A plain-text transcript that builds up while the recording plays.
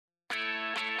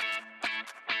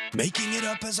Making it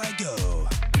up as I go.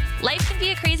 Life can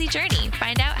be a crazy journey.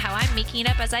 Find out how I'm making it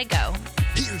up as I go.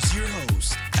 Here's your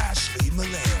host, Ashley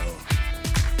Maleo.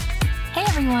 Hey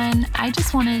everyone, I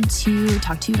just wanted to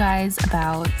talk to you guys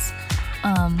about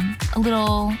a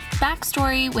little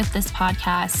backstory with this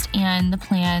podcast and the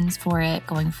plans for it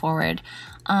going forward.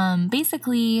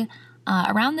 Basically,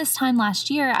 around this time last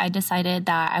year, I decided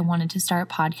that I wanted to start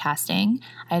podcasting.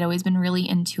 I had always been really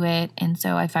into it, and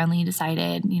so I finally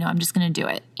decided, I'm just going to do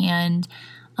it. And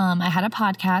I had a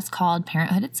podcast called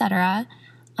Parenthood, Etc.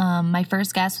 My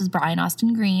first guest was Brian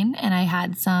Austin Green, and I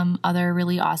had some other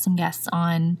really awesome guests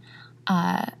on,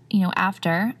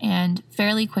 after. And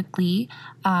fairly quickly,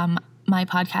 my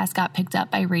podcast got picked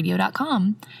up by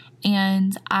radio.com.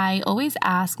 And I always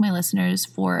ask my listeners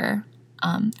for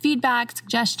feedback,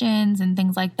 suggestions, and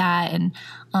things like that. And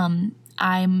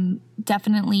I'm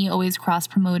definitely always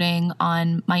cross-promoting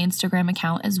on my Instagram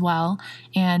account as well.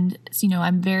 And,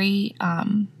 I'm very,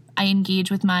 I engage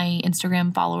with my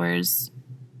Instagram followers,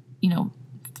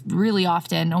 really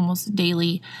often, almost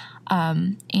daily.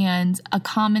 And a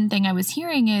common thing I was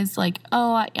hearing is like,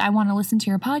 oh, I want to listen to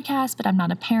your podcast, but I'm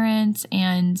not a parent,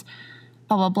 and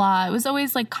blah, blah, blah. It was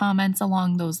always like comments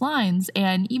along those lines.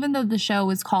 And even though the show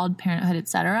was called Parenthood,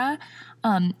 Etc.,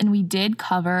 and we did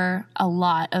cover a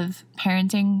lot of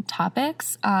parenting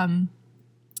topics,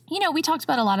 we talked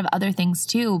about a lot of other things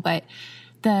too, but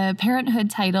the parenthood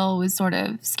title was sort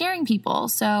of scaring people.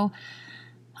 So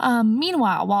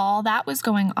meanwhile, while all that was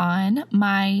going on,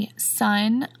 my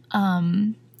son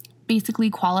basically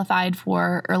qualified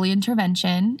for early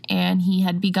intervention, and he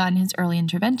had begun his early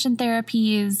intervention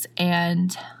therapies,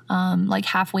 and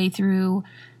halfway through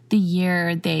the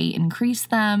year, they increased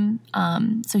them.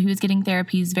 So he was getting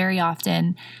therapies very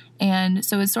often. And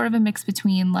so it was sort of a mix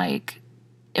between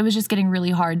it was just getting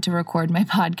really hard to record my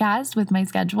podcast with my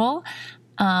schedule.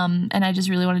 And I just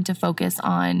really wanted to focus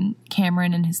on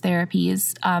Cameron and his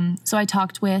therapies. So I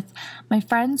talked with my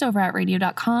friends over at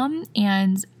radio.com,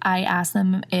 and I asked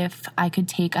them if I could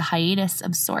take a hiatus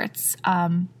of sorts.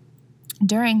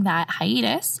 During that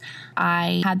hiatus,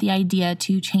 I had the idea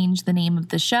to change the name of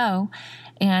the show,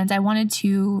 and I wanted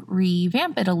to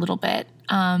revamp it a little bit.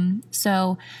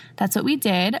 So that's what we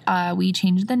did. We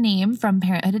changed the name from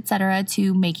Parenthood, Etc.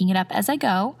 to Making It Up As I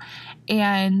Go.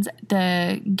 And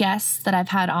the guests that I've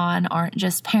had on aren't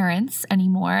just parents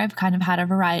anymore. I've kind of had a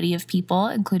variety of people,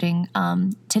 including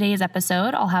today's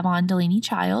episode. I'll have on Delaney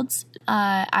Childs.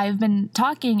 I've been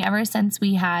talking ever since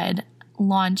we had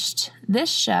launched this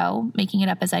show, Making It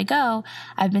Up As I Go.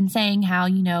 I've been saying how,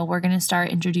 we're going to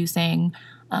start introducing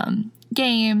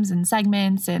games and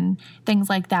segments and things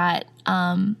like that.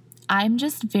 I'm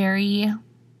just very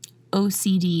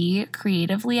OCD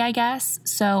creatively, I guess.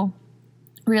 So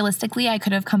realistically, I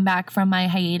could have come back from my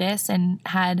hiatus and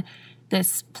had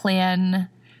this plan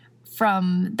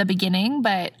from the beginning,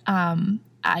 but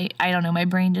I don't know, my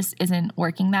brain just isn't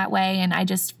working that way, and I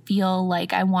just feel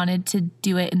like I wanted to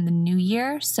do it in the new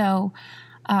year. So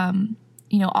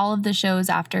all of the shows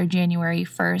after January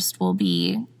 1st will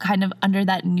be kind of under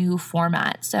that new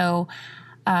format. So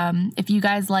if you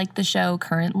guys like the show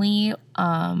currently,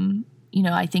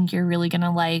 I think you're really going to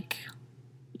like,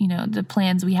 the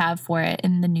plans we have for it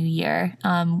in the new year.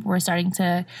 We're starting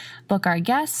to book our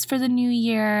guests for the new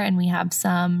year, and we have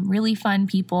some really fun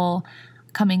people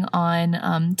coming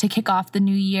on to kick off the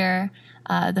new year.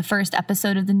 The first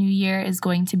episode of the new year is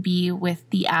going to be with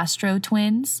the Astro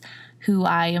Twins, who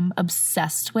I am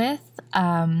obsessed with.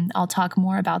 I'll talk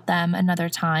more about them another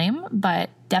time, but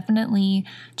definitely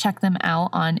check them out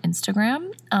on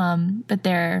Instagram. But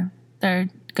they're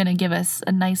going to give us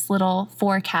a nice little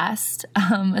forecast,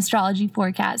 astrology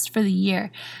forecast for the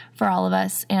year for all of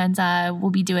us. And we'll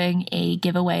be doing a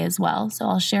giveaway as well. So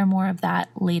I'll share more of that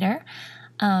later.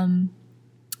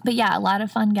 But yeah, a lot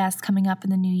of fun guests coming up in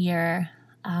the new year.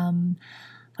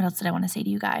 What else did I want to say to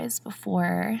you guys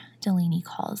before Delaney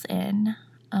calls in?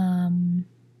 A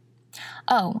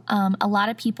lot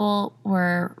of people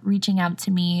were reaching out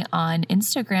to me on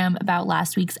Instagram about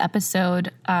last week's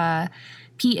episode.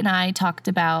 Pete and I talked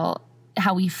about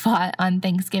how we fought on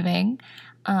Thanksgiving.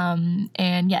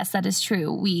 And yes, that is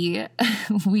true. We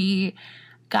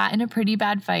got in a pretty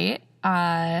bad fight.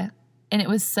 And it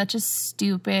was such a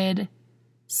stupid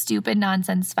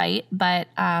nonsense fight. But,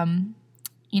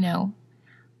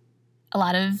 a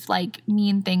lot of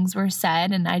mean things were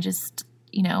said, and I just,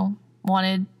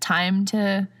 wanted time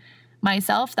to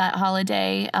myself that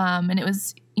holiday. And it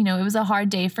was a hard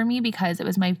day for me because it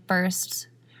was my first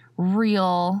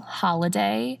real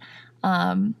holiday,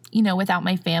 without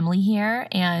my family here,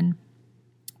 and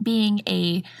being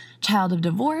a child of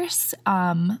divorce,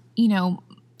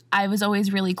 I was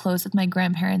always really close with my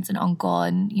grandparents and uncle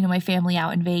and, my family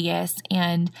out in Vegas.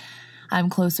 And I'm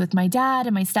close with my dad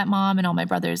and my stepmom and all my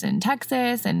brothers in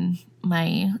Texas and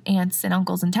my aunts and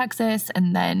uncles in Texas.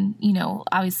 And then,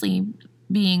 obviously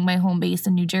being my home base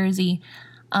in New Jersey,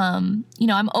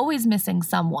 I'm always missing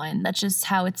someone. That's just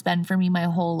how it's been for me my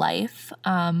whole life.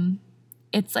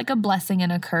 It's like a blessing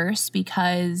and a curse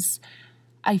because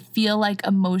I feel like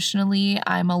emotionally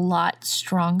I'm a lot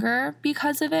stronger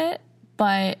because of it,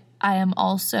 but I am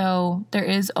also, there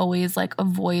is always like a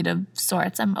void of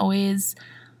sorts. I'm always,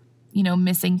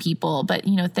 missing people, but,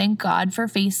 thank God for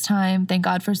FaceTime. Thank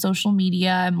God for social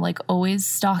media. I'm like always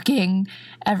stalking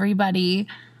everybody.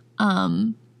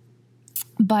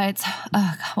 But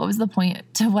what was the point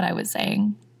to what I was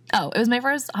saying? Oh, it was my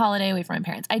first holiday away from my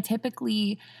parents. I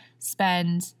typically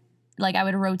spend, I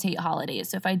would rotate holidays.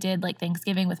 So if I did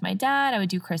Thanksgiving with my dad, I would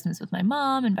do Christmas with my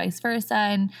mom and vice versa.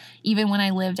 And even when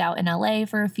I lived out in LA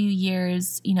for a few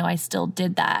years, I still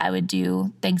did that. I would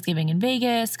do Thanksgiving in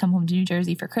Vegas, come home to New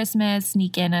Jersey for Christmas,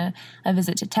 sneak in a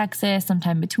visit to Texas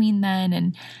sometime between then.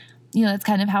 And, that's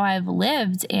kind of how I've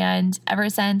lived. And ever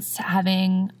since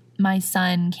having my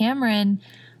son, Cameron,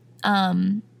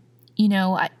 Cameron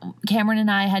and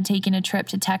I had taken a trip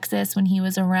to Texas when he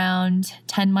was around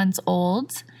 10 months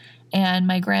old. And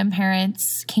my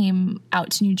grandparents came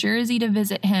out to New Jersey to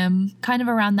visit him kind of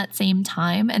around that same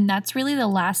time. And that's really the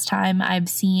last time I've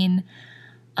seen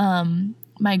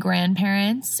my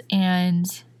grandparents and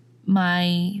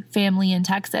my family in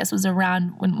Texas was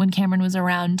around when Cameron was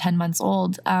around 10 months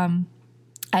old.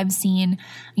 I've seen,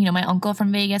 my uncle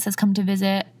from Vegas has come to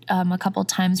visit a couple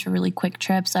times for really quick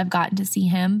trips. So I've gotten to see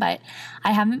him, but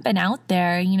I haven't been out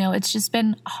there. It's just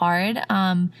been hard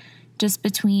just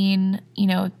between,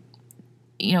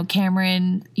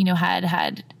 Cameron,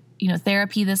 had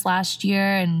therapy this last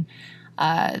year and,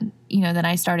 then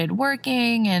I started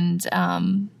working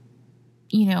and,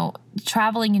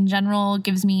 traveling in general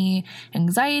gives me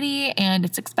anxiety and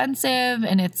it's expensive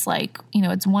and it's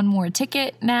it's one more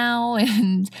ticket now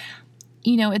and,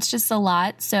 it's just a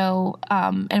lot. So,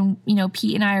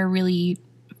 Pete and I are really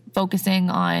focusing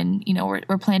on,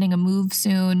 we're planning a move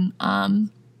soon.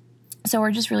 So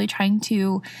we're just really trying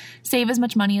to save as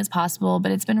much money as possible,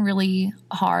 but it's been really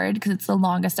hard because it's the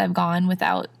longest I've gone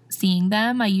without seeing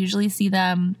them. I usually see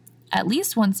them at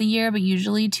least once a year, but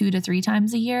usually 2 to 3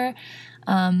 times a year.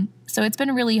 So it's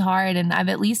been really hard and I've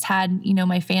at least had,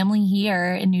 my family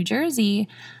here in New Jersey,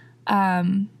 but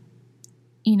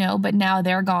now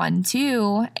they're gone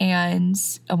too. And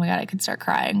oh my God, I could start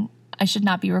crying. I should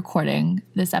not be recording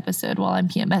this episode while I'm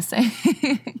PMSing.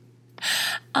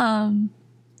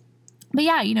 But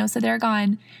yeah, so they're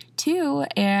gone too.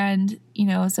 And,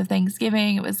 so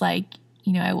Thanksgiving, it was I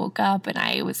woke up and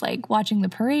I was watching the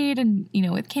parade and,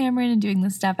 with Cameron and doing the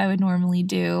stuff I would normally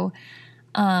do.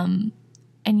 And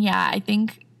yeah, I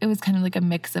think it was kind of a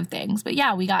mix of things, but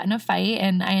yeah, we got in a fight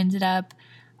and I ended up,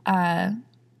 I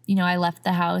left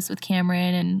the house with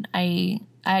Cameron and I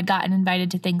had gotten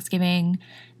invited to Thanksgiving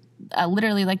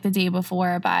literally the day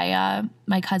before by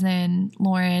my cousin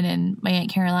Lauren and my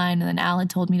Aunt Caroline, and then Al had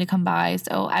told me to come by.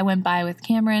 So I went by with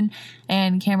Cameron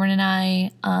and I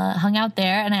hung out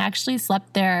there and I actually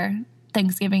slept there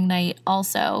Thanksgiving night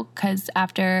also because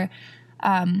after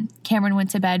Cameron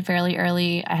went to bed fairly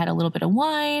early, I had a little bit of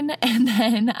wine and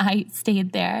then I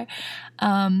stayed there.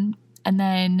 And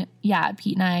then, yeah,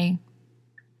 Pete and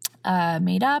I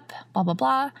made up, blah, blah,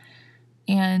 blah.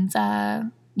 And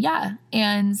yeah.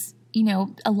 And,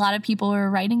 a lot of people were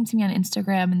writing to me on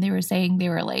Instagram and they were saying they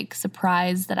were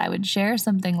surprised that I would share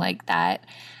something like that.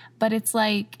 But it's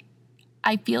I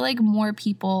feel more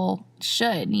people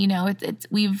should,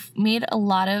 we've made a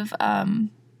lot of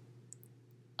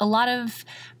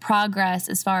progress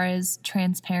as far as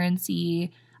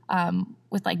transparency,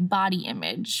 with body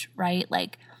image, right?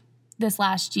 This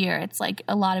last year, it's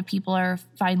a lot of people are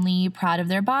finally proud of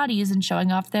their bodies and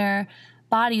showing off their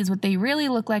bodies, what they really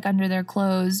look like under their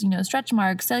clothes, stretch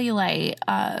marks, cellulite,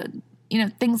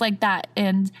 things like that.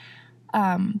 And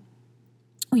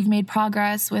we've made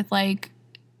progress with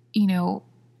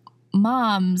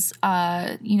moms,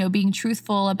 being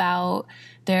truthful about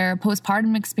their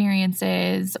postpartum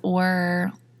experiences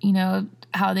or,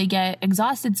 how they get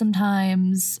exhausted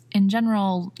sometimes in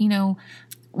general.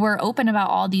 We're open about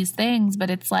all these things, but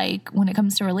it's when it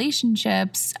comes to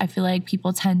relationships, I feel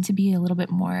people tend to be a little bit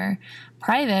more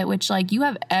private, which you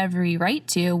have every right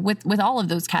to with all of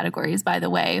those categories, by the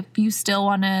way. If you still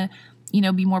want to,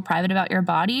 be more private about your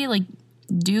body, I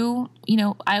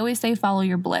always say follow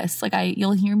your bliss.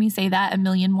 You'll hear me say that a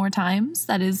million more times.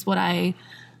 That is what I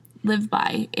live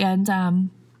by. And,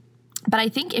 but I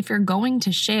think if you're going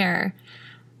to share,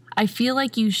 I feel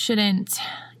like you shouldn't,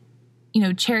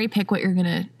 cherry pick what you're going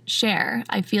to share.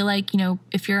 I feel like,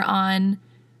 if you're on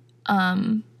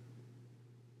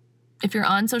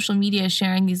social media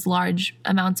sharing these large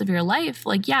amounts of your life,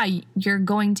 like, yeah, you're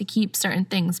going to keep certain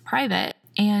things private.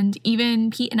 And even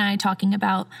Pete and I talking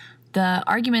about the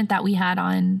argument that we had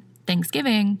on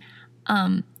Thanksgiving,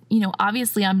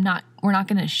 obviously we're not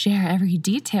going to share every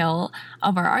detail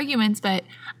of our arguments, but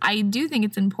I do think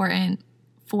it's important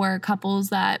for couples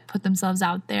that put themselves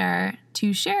out there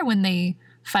to share when they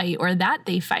fight or that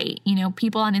they fight.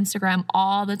 People on Instagram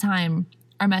all the time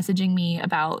are messaging me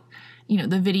about,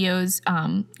 the videos,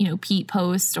 Pete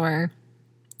posts or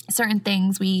certain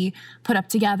things we put up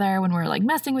together when we're like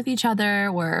messing with each other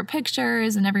or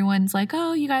pictures, and everyone's like,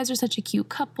 oh, you guys are such a cute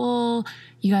couple.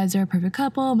 You guys are a perfect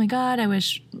couple. Oh my God, I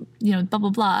wish, blah, blah,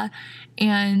 blah.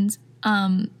 And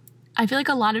I feel like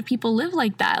a lot of people live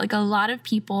like that. Like a lot of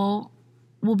people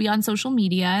will be on social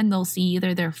media and they'll see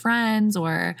either their friends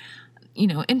or,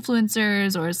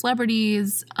 influencers or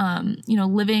celebrities,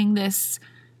 living this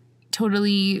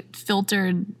totally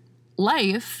filtered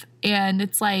life. And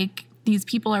it's like these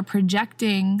people are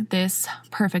projecting this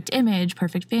perfect image,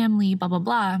 perfect family, blah, blah,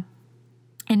 blah.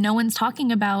 And no one's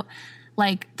talking about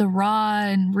like the raw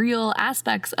and real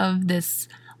aspects of this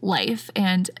life.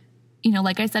 And,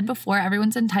 like I said before,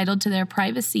 everyone's entitled to their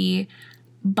privacy,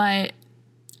 but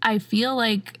I feel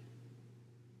like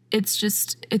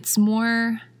it's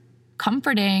more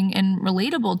comforting and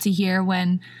relatable to hear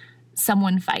when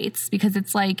someone fights, because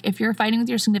it's like if you're fighting with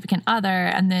your significant other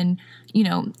and then,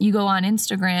 you go on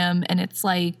Instagram and it's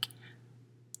like,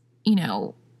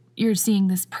 you're seeing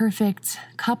this perfect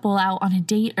couple out on a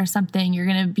date or something, you're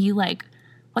going to be like,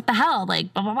 what the hell?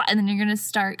 Like, blah, blah, blah. And then you're going to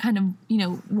start kind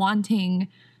of, wanting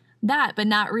that, but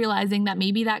not realizing that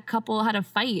maybe that couple had a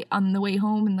fight on the way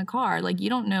home in the car. Like, you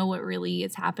don't know what really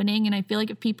is happening. And I feel like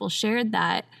if people shared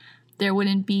that, there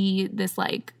wouldn't be this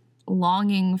like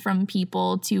longing from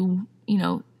people to,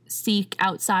 seek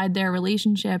outside their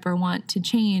relationship or want to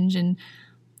change. And,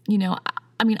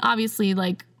 obviously,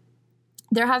 like,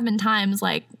 there have been times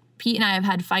like Pete and I have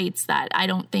had fights that I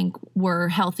don't think were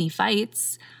healthy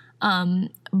fights.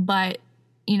 But,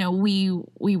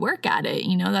 we work at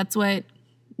it, that's what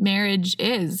marriage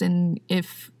is. And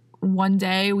if one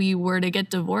day we were to get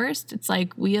divorced, it's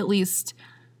like we at least,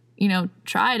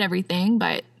 tried everything.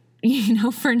 But,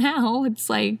 for now, it's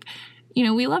like,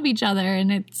 we love each other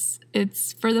and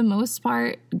it's for the most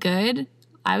part good.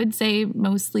 I would say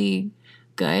mostly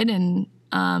good. And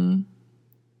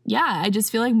I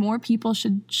just feel like more people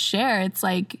should share. It's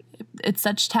like it's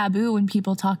such taboo when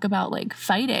people talk about like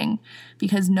fighting,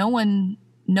 because no one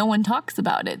talks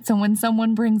about it. So when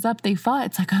someone brings up they fought,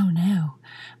 it's like, oh no.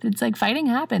 But it's like fighting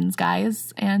happens,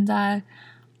 guys. And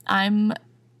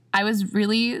I was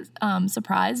really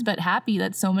surprised but happy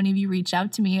that so many of you reached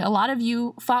out to me. A lot of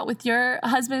you fought with your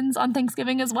husbands on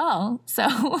Thanksgiving as well.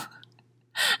 So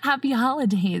happy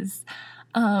holidays.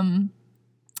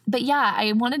 But yeah,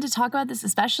 I wanted to talk about this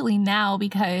especially now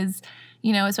because,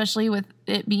 especially with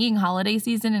it being holiday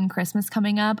season and Christmas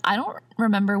coming up, I don't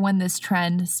remember when this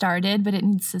trend started, but it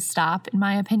needs to stop in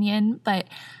my opinion. But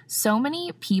so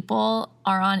many people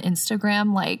are on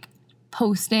Instagram like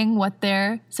posting what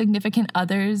their significant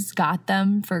others got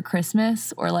them for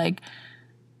Christmas or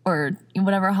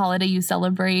whatever holiday you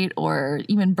celebrate, or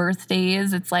even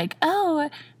birthdays. It's like, oh,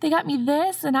 they got me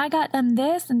this and I got them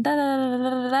this and da da da da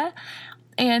da da.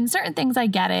 And certain things I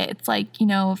get it. It's like,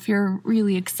 if you're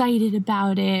really excited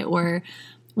about it or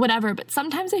whatever. But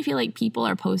sometimes I feel like people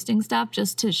are posting stuff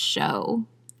just to show.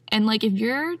 And like if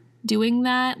you're doing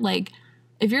that, like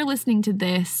if you're listening to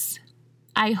this,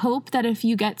 I hope that if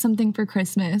you get something for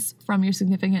Christmas from your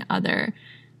significant other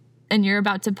and you're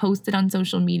about to post it on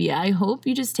social media, I hope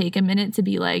you just take a minute to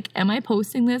be like, am I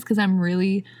posting this because I'm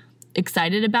really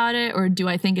excited about it, or do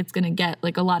I think it's going to get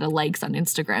like a lot of likes on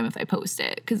Instagram if I post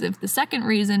it? Because if the second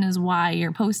reason is why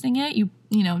you're posting it, you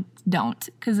don't,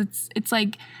 because it's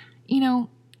like,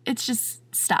 it's just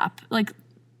stop. Like,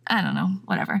 I don't know,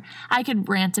 whatever. I could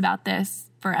rant about this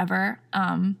forever.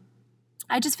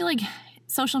 I just feel like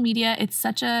social media, it's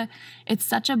such a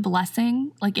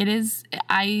blessing. Like it is,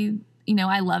 I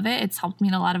love it. It's helped me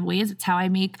in a lot of ways. It's how I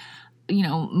make,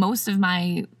 most of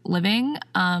my living.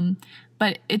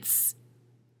 But it's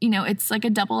like a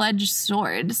double-edged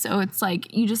sword. So it's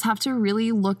like, you just have to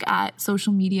really look at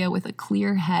social media with a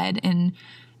clear head and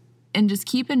just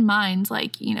keep in mind,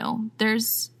 like,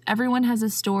 everyone has a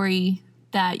story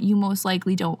that you most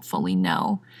likely don't fully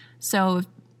know. So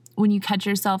when you catch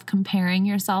yourself comparing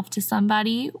yourself to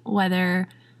somebody, whether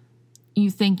you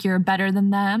think you're better than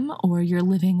them or you're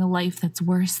living a life that's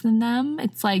worse than them.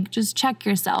 It's like, just check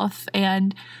yourself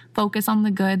and focus on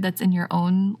the good that's in your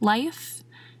own life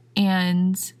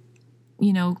and,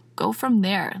 you know, go from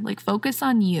there. Like, focus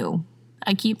on you.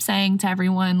 I keep saying to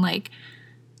everyone, like,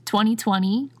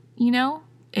 2020, you know,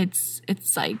 it's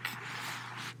like,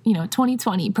 you know,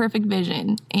 2020, perfect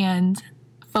vision and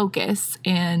focus.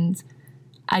 And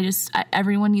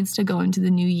everyone needs to go into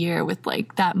the new year with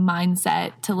like that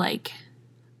mindset to like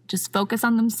just focus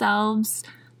on themselves,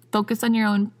 focus on your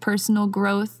own personal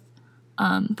growth,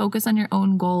 focus on your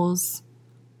own goals.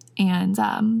 And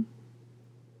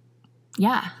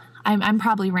yeah, I'm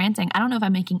probably ranting. I don't know if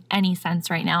I'm making any sense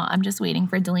right now. I'm just waiting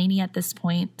for Delaney at this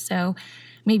point. So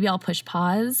maybe I'll push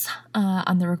pause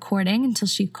on the recording until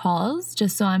she calls,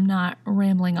 just so I'm not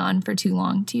rambling on for too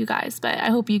long to you guys. But I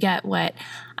hope you get what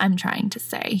I'm trying to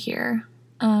say here.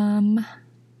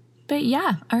 But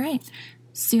yeah, all right.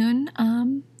 Soon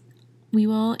we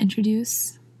will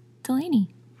introduce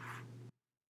Delaney.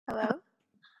 Hello?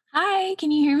 Hi,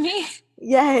 can you hear me?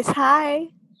 Yes, hi.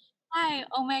 Hi.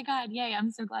 Oh my God. Yay.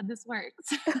 I'm so glad this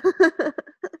works.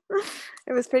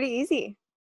 It was pretty easy.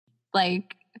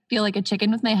 Like, I feel like a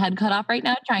chicken with my head cut off right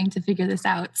now trying to figure this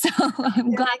out. So I'm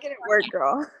You're glad. making it work,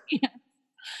 girl.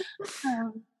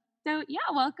 So yeah,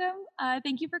 welcome.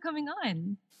 Thank you for coming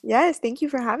on. Yes, thank you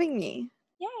for having me.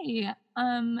 Yay.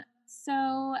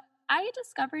 So I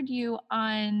discovered you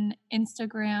on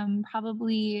Instagram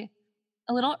probably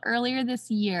a little earlier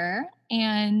this year,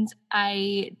 and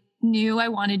I knew I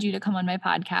wanted you to come on my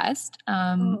podcast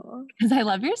Aw, because I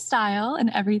love your style and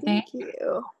everything. thank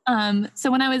you. So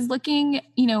when I was looking,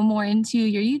 you know, more into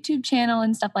your YouTube channel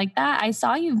and stuff like that, I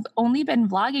saw you've only been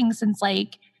vlogging since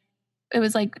like it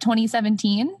was like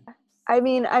 2017. I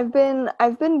mean, I've been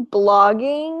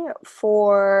blogging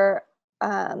for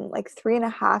like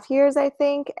 3.5 years, I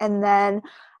think, and then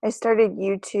I started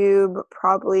YouTube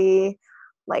probably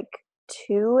like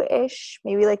two-ish,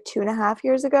 maybe like 2.5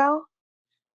 years ago.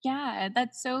 Yeah,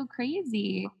 that's so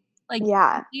crazy. Like,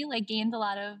 Yeah. you like gained a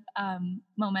lot of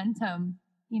momentum,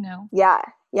 you know.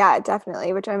 Yeah,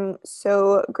 definitely, which I'm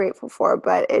so grateful for,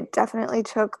 but it definitely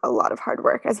took a lot of hard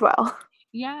work as well.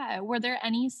 Yeah. Were there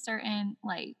any certain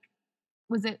like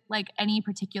was it like any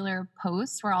particular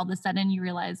post where all of a sudden you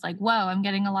realized like, whoa, I'm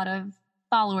getting a lot of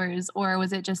followers, or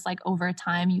was it just like over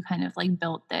time you kind of like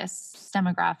built this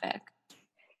demographic?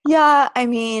 Yeah, I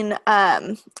mean,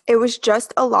 it was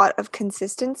just a lot of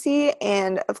consistency.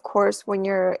 And of course, when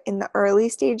you're in the early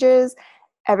stages,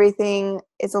 everything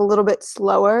is a little bit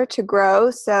slower to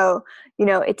grow. So, you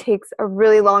know, it takes a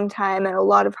really long time and a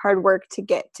lot of hard work to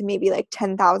get to maybe like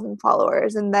 10,000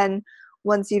 followers. And then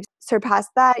once you've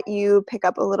surpassed that, you pick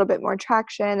up a little bit more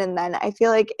traction. And then I feel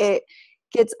like it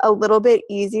gets a little bit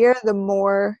easier the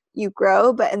more you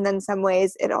grow. But in then some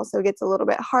ways, it also gets a little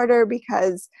bit harder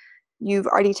because you've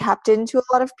already tapped into a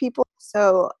lot of people.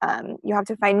 So you have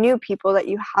to find new people that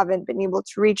you haven't been able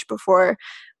to reach before,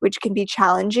 which can be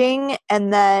challenging.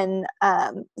 And then,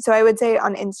 so I would say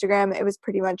on Instagram, it was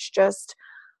pretty much just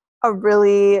a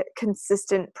really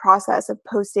consistent process of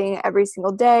posting every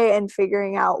single day and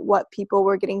figuring out what people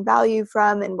were getting value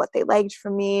from and what they liked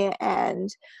from me. And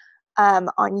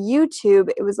on YouTube,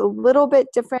 it was a little bit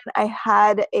different. I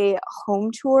had a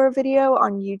home tour video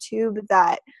on YouTube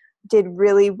that did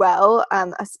really well,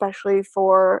 especially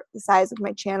for the size of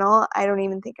my channel. I don't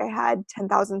even think I had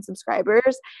 10,000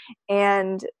 subscribers,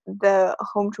 and the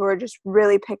home tour just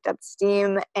really picked up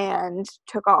steam and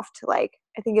took off to like,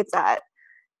 I think it's at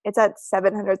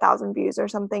 700,000 views or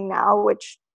something now,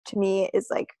 which to me is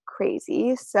like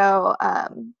crazy. So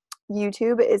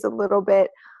YouTube is a little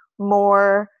bit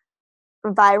more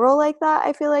viral like that.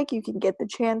 I feel like you can get the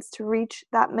chance to reach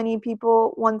that many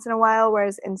people once in a while,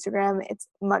 whereas Instagram, it's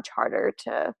much harder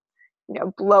to, you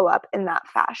know, blow up in that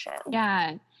fashion.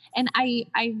 Yeah. And I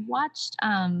watched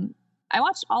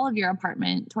all of your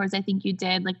apartment tours. I think you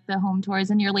did like the home tours,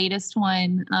 and your latest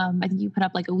one, I think you put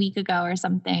up like a week ago or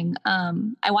something.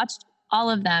 I watched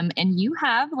all of them, and you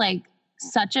have like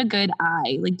such a good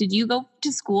eye. Like, did you go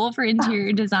to school for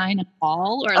interior design at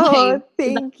all? Or Oh,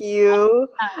 thank you.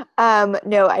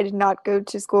 No, I did not go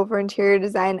to school for interior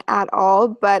design at all,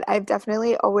 but I've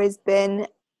definitely always been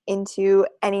into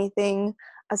anything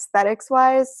aesthetics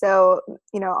wise. So,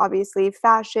 you know, obviously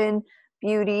fashion,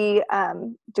 beauty,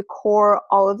 decor,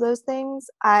 all of those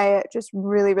things I just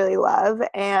really, really love.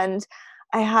 And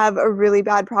I have a really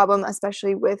bad problem,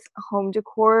 especially with home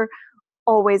decor,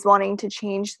 always wanting to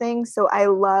change things. So I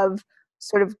love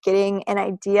sort of getting an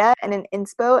idea and an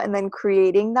inspo and then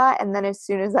creating that. And then as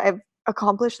soon as I've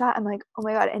accomplished that, I'm like, oh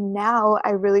my God, and now I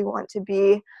really want to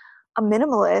be a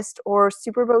minimalist or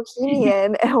super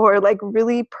bohemian or like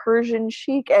really Persian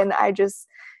chic. And I just,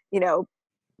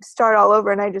 start all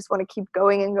over and I just want to keep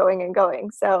going and going and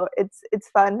going. So it's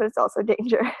fun, but it's also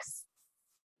dangerous.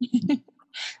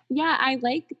 Yeah, I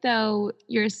like though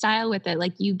your style with it.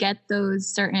 Like you get those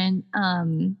certain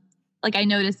like I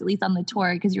noticed at least on the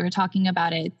tour because you were talking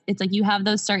about it. It's like you have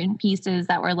those certain pieces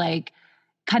that were like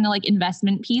kind of like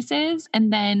investment pieces,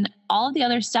 and then all of the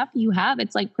other stuff you have,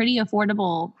 it's like pretty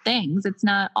affordable things. It's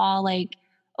not all like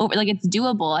over, like it's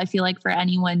doable. I feel like for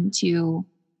anyone to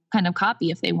kind of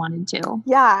copy if they wanted to.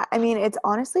 Yeah, I mean, it's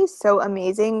honestly so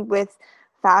amazing with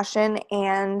fashion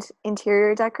and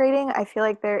interior decorating. I feel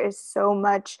like there is so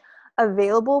much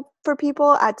available for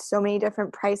people at so many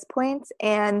different price points.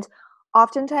 And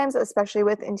oftentimes, especially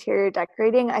with interior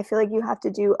decorating, I feel like you have to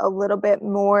do a little bit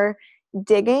more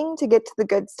digging to get to the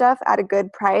good stuff at a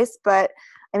good price. But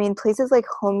I mean, places like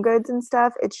Home Goods and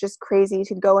stuff, it's just crazy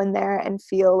to go in there and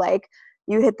feel like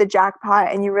you hit the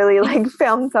jackpot and you really like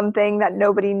found something that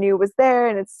nobody knew was there,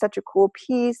 and it's such a cool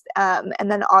piece.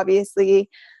 And then obviously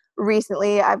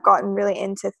recently I've gotten really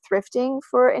into thrifting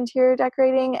for interior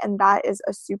decorating, and that is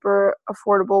a super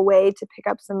affordable way to pick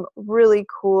up some really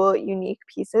cool, unique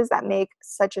pieces that make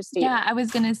such a statement. Yeah, I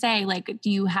was gonna say, like,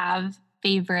 do you have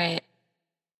favorite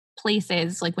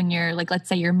places, like when you're like, let's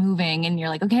say you're moving and you're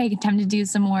like, okay, time to do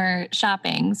some more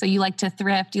shopping, so you like to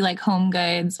thrift, you like Home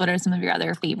Goods? What are some of your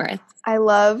other favorites? I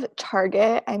love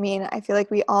Target. I mean, I feel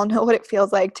like we all know what it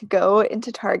feels like to go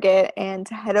into Target and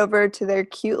to head over to their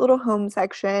cute little home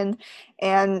section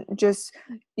and just,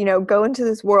 go into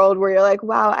this world where you're like,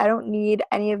 wow, I don't need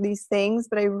any of these things,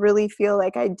 but I really feel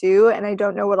like I do. And I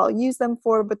don't know what I'll use them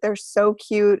for, but they're so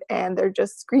cute and they're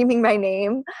just screaming my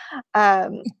name.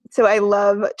 So I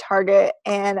love Target,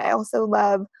 and I also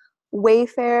love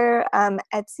Wayfair.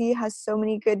 Etsy has so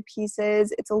many good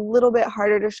pieces. It's a little bit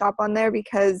harder to shop on there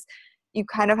because you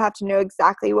kind of have to know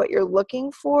exactly what you're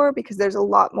looking for because there's a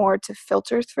lot more to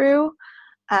filter through.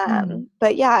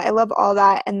 But yeah, I love all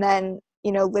that. And then,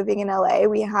 living in LA,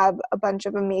 we have a bunch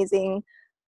of amazing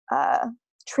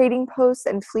trading posts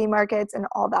and flea markets and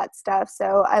all that stuff.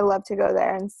 So I love to go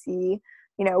there and see,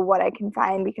 what I can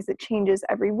find because it changes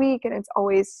every week and it's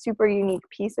always super unique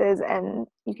pieces and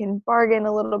you can bargain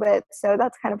a little bit. So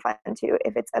that's kind of fun too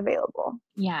if it's available.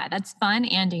 Yeah, that's fun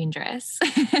and dangerous.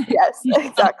 Yes,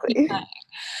 exactly.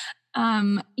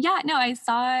 Yeah, no, I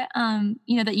saw,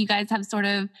 that you guys have sort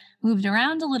of moved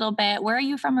around a little bit. Where are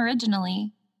you from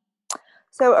originally?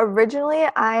 So originally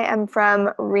I am from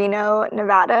Reno,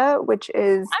 Nevada, which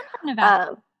is... I'm from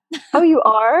Nevada. Oh, you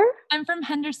are? I'm from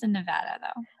Henderson, Nevada,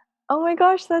 though. Oh my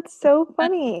gosh, that's so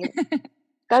funny.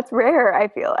 That's rare, I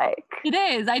feel like. It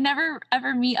is. I never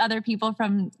ever meet other people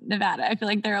from Nevada. I feel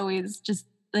like they're always just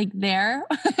like there.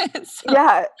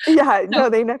 Yeah. No,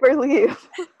 they never leave.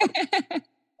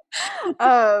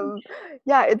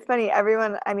 Yeah, it's funny.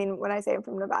 Everyone, I mean, when I say I'm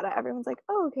from Nevada, everyone's like,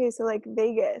 oh, okay, so like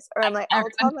Vegas. Or I'm like, I'll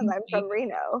tell them I'm from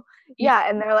Reno. Yeah,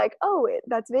 and they're like, oh,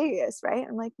 that's Vegas, right?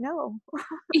 I'm like, no.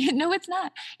 No, it's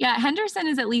not. Yeah, Henderson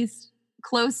is at least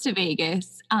close to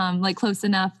Vegas, like close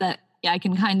enough that I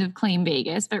can kind of claim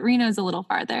Vegas, but Reno's a little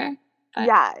farther. But.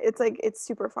 Yeah, it's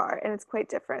super far and it's quite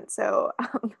different. So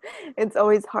it's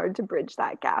always hard to bridge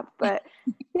that gap. But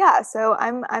yeah, so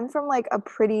I'm from like a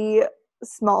pretty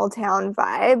small town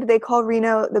vibe. They call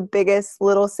Reno the biggest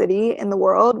little city in the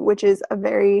world, which is a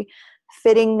very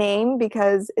fitting name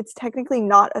because it's technically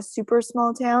not a super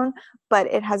small town, but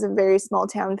it has a very small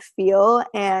town feel.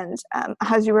 And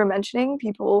as you were mentioning,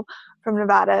 people from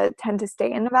Nevada tend to stay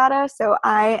in Nevada. So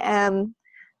I am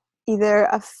either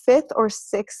a fifth or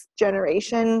sixth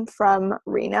generation from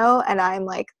Reno, and I'm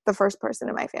like the first person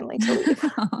in my family to leave.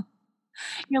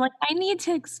 You're like, I need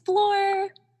to explore.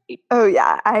 Oh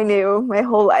yeah, I knew my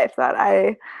whole life that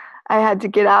I had to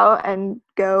get out and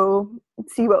go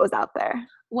see what was out there.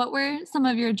 What were some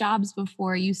of your jobs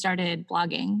before you started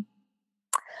blogging?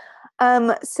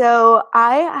 So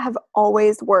I have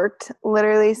always worked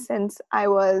literally since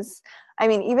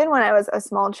even when I was a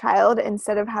small child,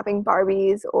 instead of having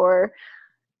Barbies or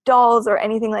dolls or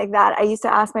anything like that, I used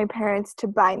to ask my parents to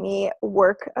buy me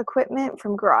work equipment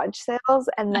from garage sales,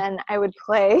 and then I would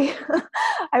play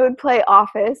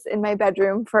office in my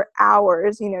bedroom for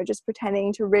hours, just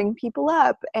pretending to ring people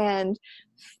up and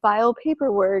file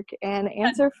paperwork and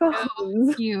answer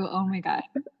phones. You, oh my God.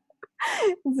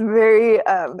 It's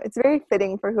very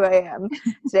fitting for who I am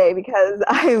today because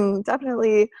I'm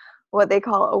definitely what they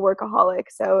call a workaholic.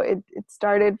 So it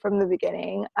started from the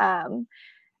beginning.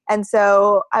 And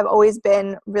so I've always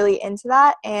been really into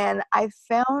that. And I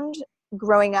found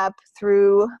growing up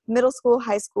through middle school,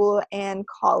 high school, and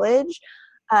college,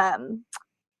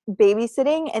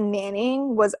 babysitting and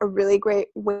nannying was a really great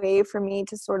way for me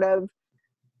to sort of,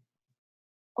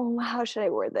 how should I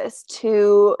word this?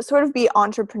 To sort of be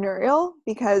entrepreneurial,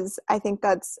 because I think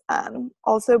that's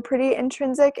also pretty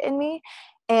intrinsic in me.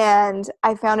 And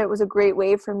I found it was a great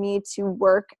way for me to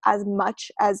work as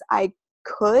much as I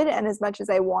could and as much as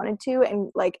I wanted to,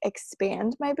 and like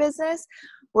expand my business.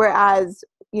 Whereas,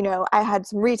 I had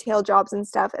some retail jobs and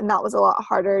stuff, and that was a lot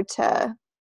harder to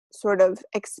sort of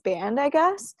expand, I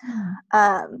guess.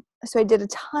 So I did a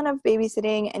ton of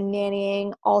babysitting and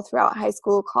nannying all throughout high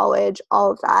school, college,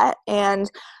 all of that.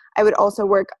 And I would also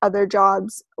work other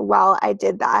jobs while I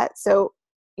did that. So,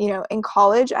 in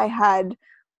college,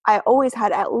 I always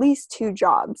had at least 2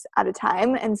 jobs at a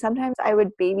time. And sometimes I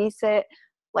would babysit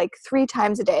like 3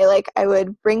 times a day. Like I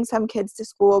would bring some kids to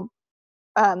school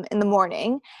in the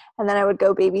morning, and then I would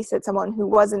go babysit someone who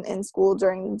wasn't in school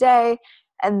during the day.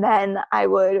 And then I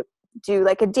would do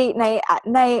like a date night at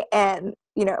night, and,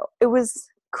 it was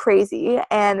crazy.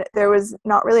 And there was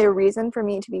not really a reason for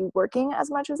me to be working as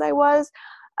much as I was.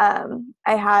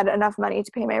 I had enough money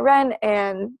to pay my rent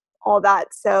and all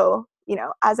that. So,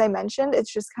 as I mentioned,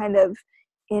 it's just kind of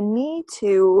in me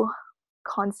to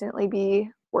constantly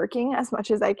be working as much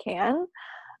as I can.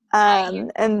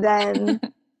 And then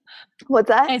what's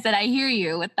that? I said, I hear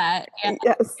you with that. Yeah.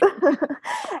 Yes.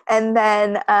 And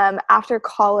then after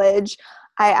college,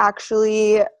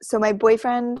 so my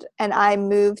boyfriend and I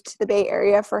moved to the Bay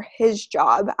Area for his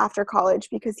job after college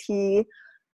because he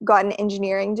got an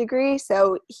engineering degree.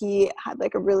 So he had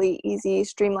like a really easy,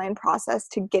 streamlined process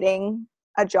to getting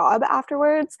a job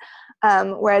afterwards.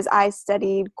 Whereas I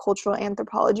studied cultural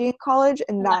anthropology in college,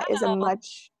 and that is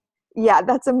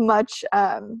that's a much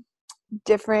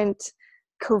different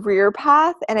career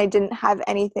path, and I didn't have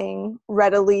anything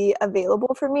readily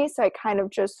available for me, so I kind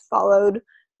of just followed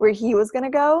where he was going to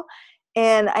go.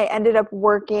 And I ended up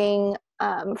working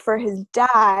for his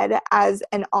dad as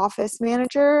an office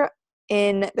manager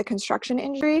in the construction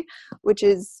industry, which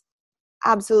is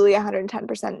absolutely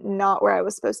 110% not where I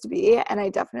was supposed to be, and I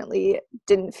definitely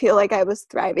didn't feel like I was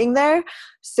thriving there.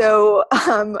 So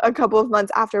a couple of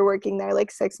months after working there,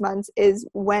 like 6 months, is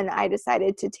when I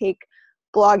decided to take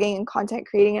blogging and content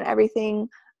creating and everything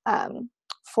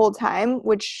full time,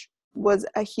 which was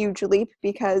a huge leap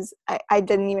because I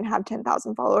didn't even have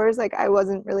 10,000 followers. Like I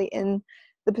wasn't really in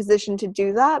the position to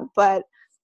do that, but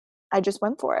I just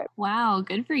went for it. Wow,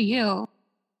 good for you.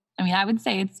 I mean, I would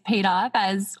say it's paid off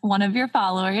as one of your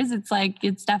followers. It's like,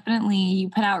 it's definitely, you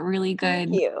put out really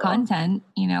good content,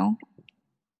 Do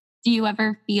you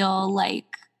ever feel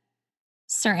like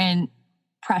certain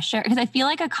pressure? Because I feel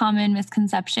like a common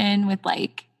misconception with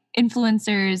like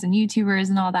influencers and YouTubers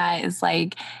and all that is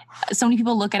like, so many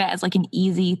people look at it as like an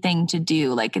easy thing to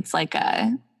do. Like it's like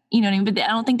a, what I mean? But I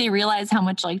don't think they realize how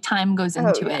much like time goes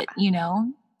into it,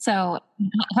 So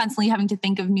constantly having to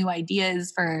think of new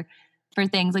ideas for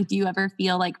things. Like, do you ever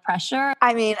feel like pressure?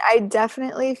 I mean, I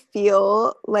definitely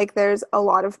feel like there's a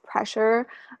lot of pressure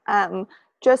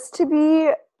just to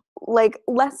be like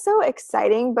less so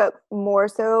exciting, but more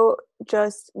so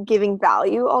just giving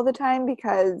value all the time,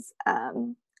 because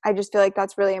I just feel like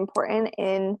that's really important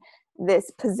in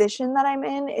this position that I'm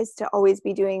in, is to always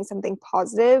be doing something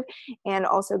positive and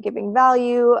also giving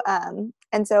value.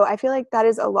 And so I feel like that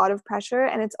is a lot of pressure,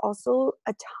 and it's also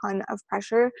a ton of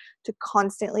pressure to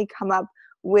constantly come up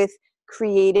with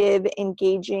creative,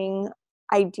 engaging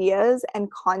ideas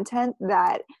and content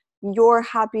that you're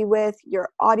happy with, your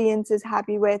audience is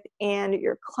happy with, and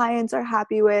your clients are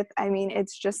happy with. I mean,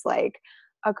 it's just like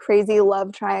a crazy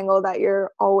love triangle that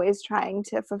you're always trying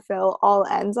to fulfill all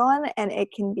ends on, and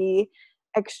it can be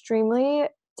extremely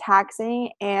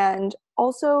taxing and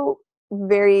also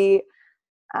very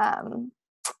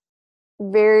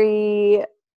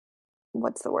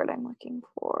what's the word I'm looking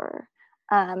for?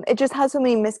 It just has so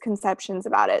many misconceptions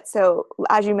about it. So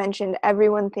as you mentioned,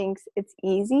 everyone thinks it's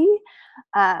easy.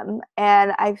 And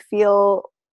I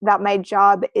feel that my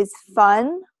job is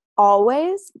fun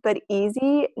always, but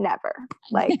easy never.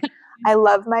 Like I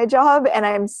love my job and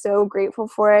I'm so grateful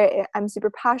for it. I'm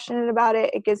super passionate about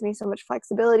it. It gives me so much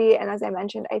flexibility. And as I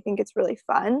mentioned, I think it's really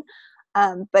fun.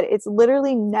 But it's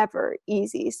literally never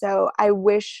easy. So I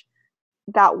wish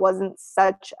that wasn't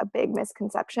such a big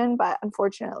misconception, but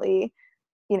unfortunately,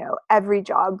 every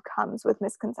job comes with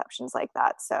misconceptions like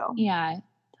that. So yeah,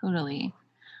 totally.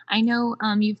 I know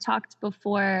you've talked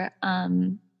before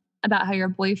about how your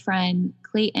boyfriend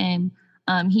Clayton,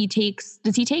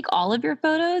 does he take all of your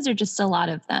photos or just a lot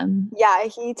of them? Yeah,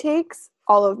 he takes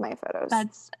all of my photos.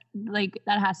 That's like,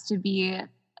 that has to be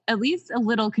at least a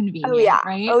little convenient,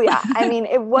 right? Oh yeah. I mean,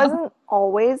 it wasn't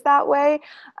always that way.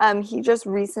 He just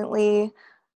recently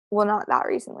well, not that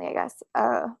recently, I guess,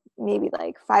 maybe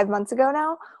like 5 months ago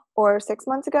now or 6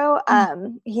 months ago,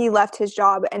 he left his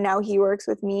job and now he works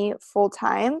with me full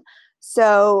time.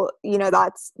 So,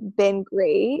 that's been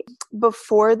great.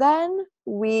 Before then,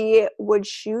 we would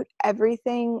shoot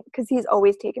everything because he's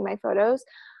always taken my photos.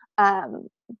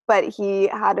 But he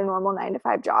had a normal 9 to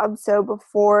 5 job. So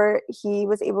before he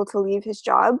was able to leave his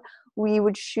job, we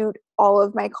would shoot all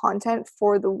of my content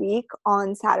for the week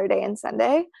on Saturday and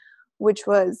Sunday, which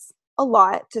was a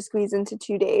lot to squeeze into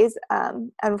 2 days.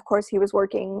 And of course, he was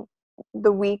working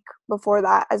the week before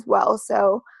that as well.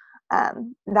 So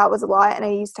that was a lot. And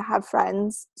I used to have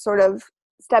friends sort of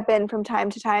step in from time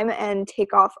to time and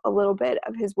take off a little bit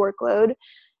of his workload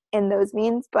in those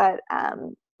means. But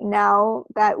now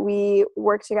that we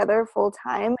work together full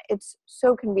time, it's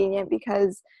so convenient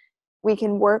because we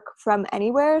can work from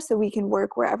anywhere. So we can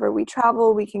work wherever we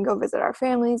travel. We can go visit our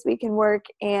families. We can work,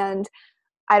 and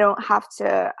I don't have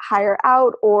to hire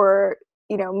out or,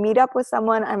 meet up with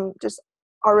someone. I'm just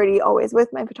already always with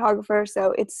my photographer.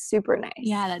 So it's super nice.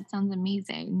 Yeah, that sounds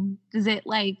amazing. Does it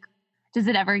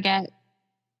ever get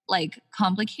like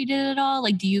complicated at all?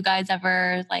 Like, do you guys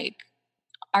ever like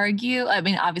argue? I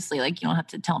mean, obviously, like, you don't have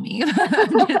to tell me.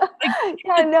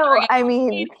 Yeah, no, I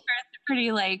mean,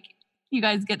 pretty like you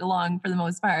guys get along for the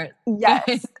most part.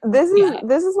 Yes. This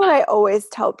is what I always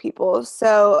tell people.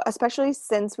 So, especially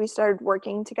since we started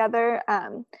working together,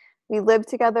 we live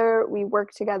together, we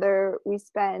work together, we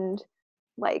spend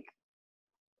like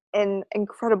an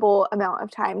incredible amount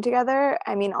of time together.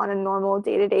 I mean, on a normal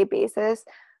day-to-day basis,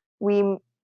 we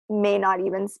may not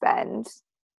even spend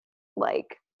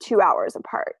like 2 hours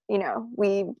apart.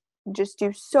 We just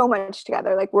do so much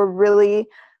together. Like, we're really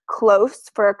close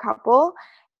for a couple.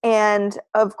 And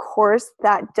of course,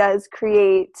 that does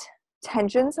create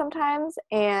tension sometimes.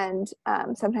 And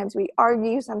sometimes we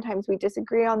argue, sometimes we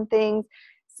disagree on things.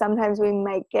 Sometimes we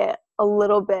might get a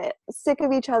little bit sick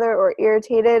of each other or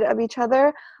irritated of each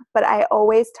other. But I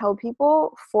always tell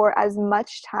people, for as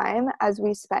much time as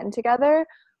we spend together,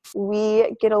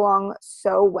 we get along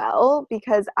so well,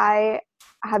 because I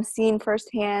have seen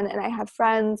firsthand, and I have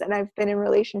friends, and I've been in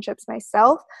relationships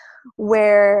myself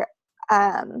where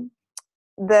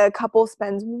the couple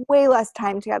spends way less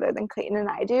time together than Clayton and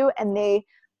I do, and they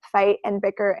fight and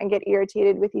bicker and get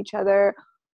irritated with each other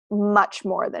much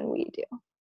more than we do.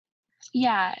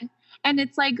 Yeah. And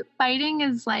it's like fighting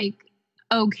is like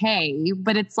okay,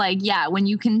 but it's like, yeah, when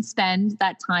you can spend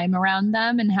that time around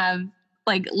them and have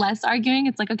like less arguing,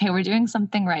 it's like, okay, we're doing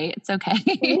something right. It's okay.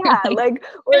 Yeah, like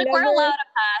we're allowed to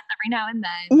pass every now and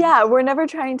then. Yeah, we're never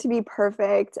trying to be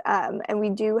perfect. And we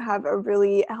do have a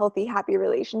really healthy, happy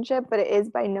relationship, but it is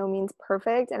by no means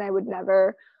perfect. And I would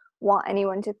never want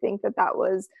anyone to think that that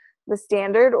was the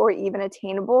standard or even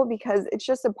attainable, because it's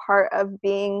just a part of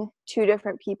being two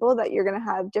different people, that you're going to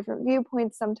have different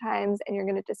viewpoints sometimes, and you're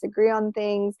going to disagree on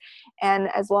things. And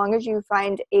as long as you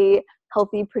find a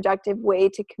healthy, productive way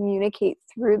to communicate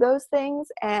through those things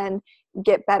and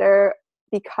get better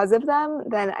because of them,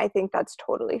 then I think that's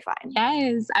totally fine.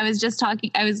 Yes. I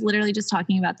was literally just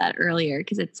talking about that earlier,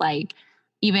 because it's like,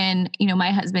 even,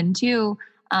 my husband too,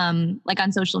 like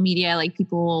on social media, like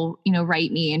people will,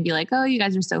 write me and be like, oh, you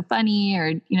guys are so funny,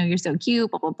 or, you're so cute,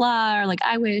 blah, blah, blah. Or like,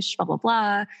 I wish, blah, blah,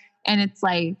 blah. And it's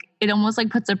like, it almost like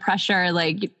puts a pressure,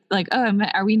 like, oh,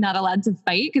 are we not allowed to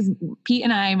fight? Because Pete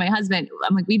and I, my husband,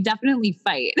 I'm like, we definitely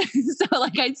fight. So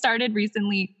like I started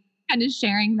recently kind of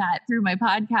sharing that through my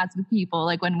podcast with people,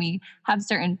 like when we have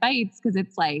certain fights, because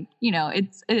it's like,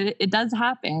 it does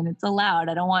happen. It's allowed.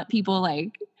 I don't want people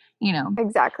like,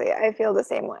 Exactly. I feel the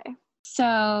same way.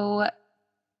 So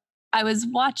I was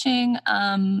watching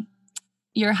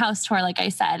your house tour, like I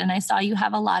said, and I saw you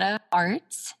have a lot of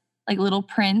art, like little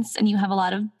prints, and you have a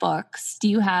lot of books. Do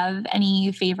you have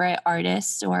any favorite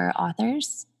artists or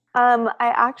authors? I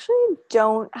actually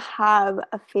don't have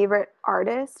a favorite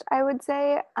artist, I would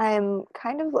say. I'm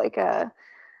kind of like a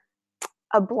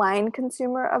blind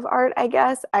consumer of art, I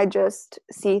guess. I just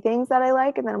see things that I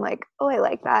like, and then I'm like, oh, I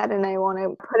like that, and I want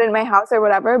to put it in my house or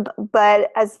whatever.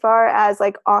 But as far as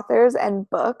like authors and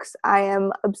books, I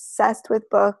am obsessed with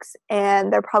books,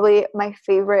 and they're probably my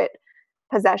favorite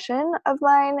possession of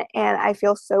mine, and I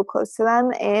feel so close to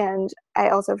them. And I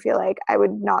also feel like I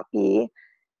would not be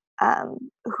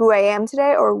who I am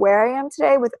today or where I am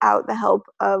today without the help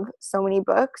of so many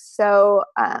books. So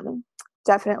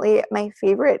definitely my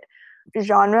favorite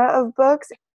genre of books.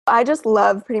 I just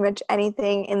love pretty much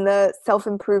anything in the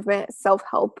self-improvement,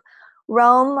 self-help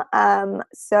realm.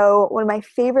 So one of my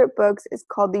favorite books is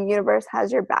called The Universe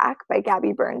Has Your Back by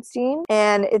Gabby Bernstein.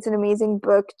 And it's an amazing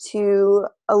book to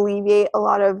alleviate a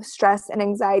lot of stress and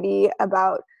anxiety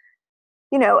about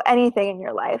anything in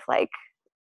your life. Like,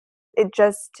 it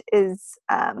just is,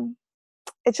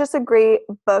 it's just a great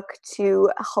book to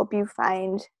help you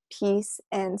find peace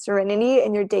and serenity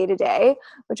in your day-to-day,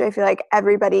 which I feel like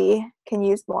everybody can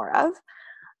use more of.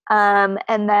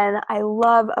 And then I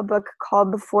love a book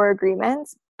called The Four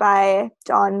Agreements by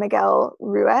Don Miguel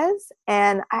Ruiz.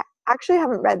 And I actually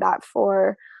haven't read that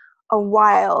for a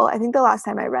while. I think the last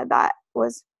time I read that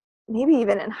was maybe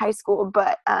even in high school,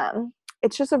 but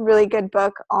it's just a really good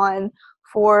book on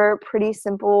four pretty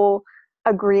simple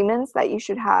agreements that you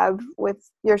should have with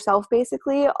yourself,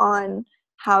 basically, on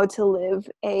how to live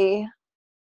a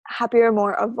happier,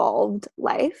 more evolved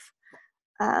life.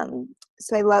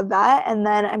 So I love that. And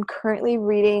then I'm currently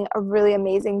reading a really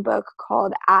amazing book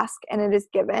called Ask and It Is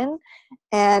Given.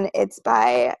 And it's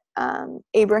by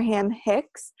Abraham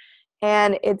Hicks.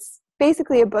 And it's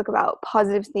basically a book about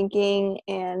positive thinking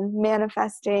and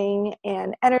manifesting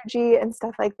and energy and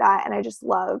stuff like that. And I just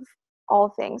love all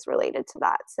things related to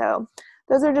that. So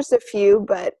those are just a few,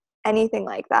 but anything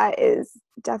like that is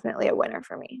definitely a winner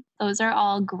for me. Those are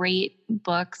all great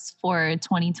books for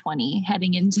 2020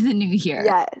 heading into the new year.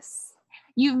 Yes.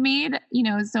 You've made,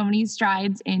 so many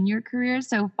strides in your career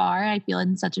so far, I feel,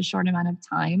 in such a short amount of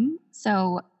time.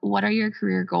 So what are your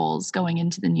career goals going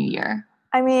into the new year?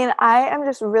 I mean, I am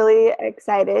just really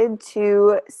excited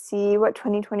to see what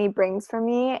 2020 brings for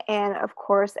me and, of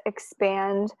course,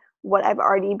 expand what I've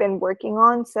already been working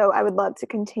on. So I would love to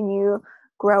continue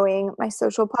growing my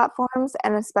social platforms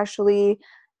and especially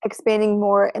expanding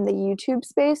more in the YouTube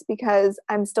space, because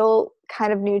I'm still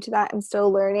kind of new to that. I'm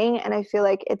still learning, and I feel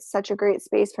like it's such a great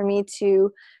space for me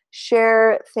to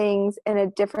share things in a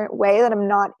different way that I'm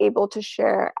not able to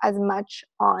share as much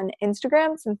on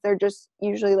Instagram, since they're just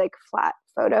usually like flat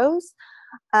photos.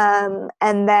 And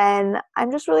then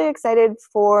I'm just really excited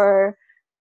for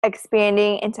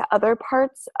expanding into other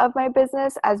parts of my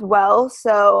business as well.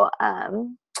 So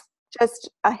just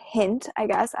a hint, I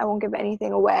guess. I won't give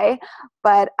anything away,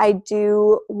 but I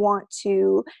do want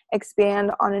to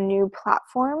expand on a new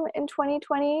platform in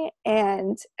 2020.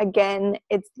 And again,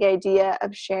 it's the idea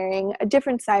of sharing a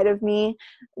different side of me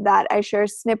that I share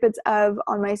snippets of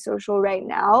on my social right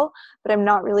now, but I'm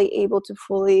not really able to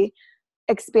fully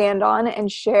expand on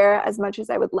and share as much as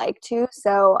I would like to.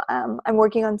 So I'm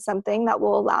working on something that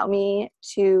will allow me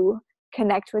to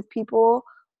connect with people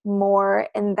more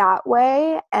in that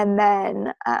way. And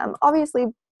then obviously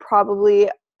probably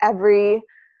every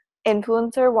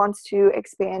influencer wants to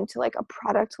expand to like a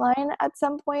product line at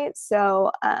some point.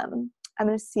 So I'm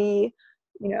going to see,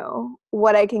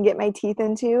 what I can get my teeth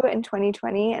into in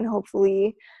 2020 and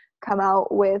hopefully come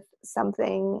out with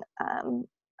something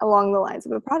along the lines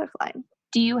of a product line.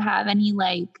 Do you have any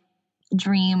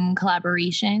dream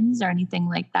collaborations or anything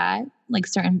like that? Like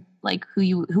certain,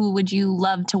 who would you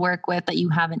love to work with that you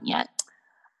haven't yet?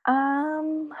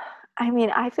 I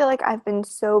mean, I feel like I've been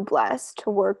so blessed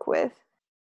to work with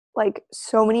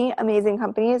so many amazing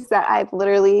companies that I've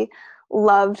literally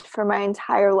loved for my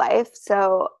entire life.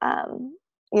 So,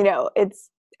 it's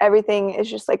everything is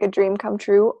just like a dream come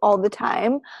true all the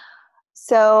time.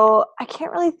 So I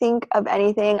can't really think of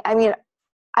anything. I mean,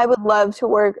 I would love to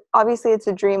work, obviously it's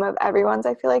a dream of everyone's,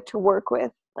 I feel like, to work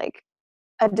with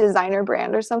a designer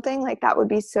brand or something. That would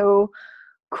be so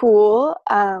cool.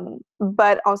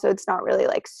 But also it's not really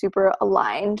super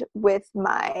aligned with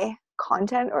my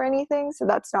content or anything. So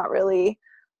that's not really,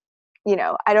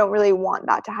 I don't really want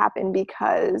that to happen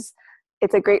because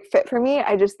it's a great fit for me.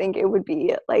 I just think it would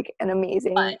be an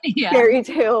amazing fairy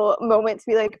tale moment to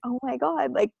be like, oh my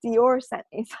God, Dior sent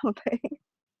me something.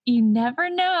 You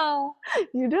never know.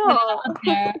 You don't.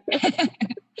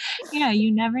 Yeah,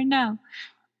 you never know.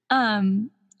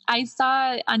 I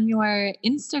saw on your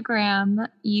Instagram,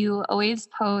 you always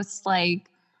post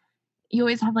you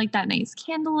always have that nice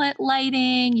candlelit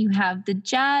lighting. You have the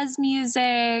jazz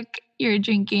music. You're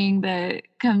drinking the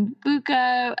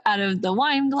kombucha out of the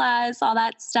wine glass, all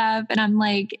that stuff. And I'm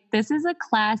like, this is a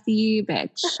classy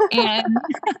bitch. And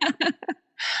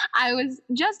I was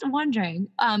just wondering,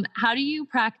 how do you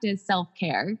practice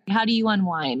self-care? How do you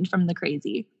unwind from the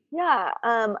crazy? Yeah,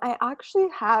 I actually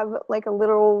have a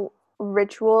little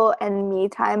ritual and me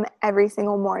time every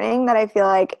single morning that I feel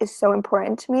like is so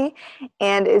important to me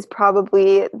and is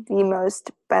probably the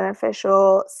most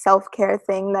beneficial self-care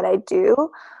thing that I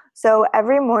do. So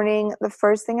every morning, the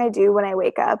first thing I do when I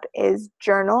wake up is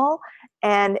journal.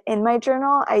 And in my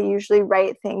journal, I usually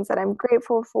write things that I'm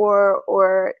grateful for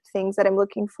or things that I'm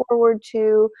looking forward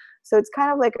to. So it's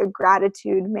kind of like a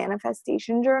gratitude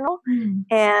manifestation journal.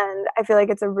 And I feel like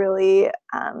it's a really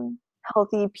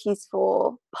healthy,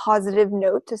 peaceful, positive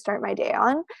note to start my day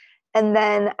on. And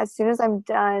then as soon as I'm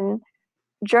done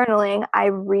journaling, I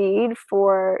read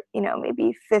for,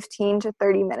 maybe 15 to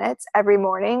 30 minutes every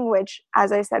morning, which,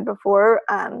 as I said before,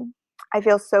 I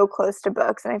feel so close to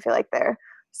books and I feel like they're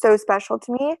so special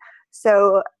to me.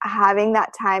 So having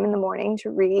that time in the morning to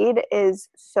read is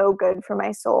so good for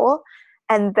my soul.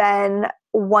 And then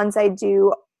once I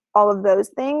do all of those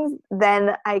things,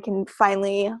 then I can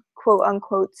finally, quote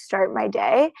unquote, start my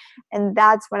day. And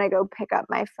that's when I go pick up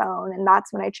my phone, and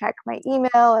that's when I check my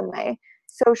email and my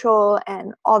social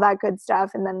and all that good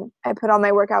stuff. And then I put on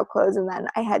my workout clothes and then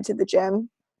I head to the gym,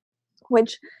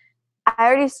 which I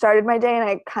already started my day and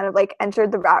I kind of like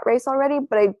entered the rat race already,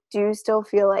 but I do still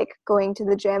feel like going to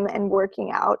the gym and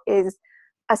working out is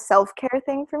a self-care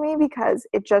thing for me because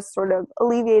it just sort of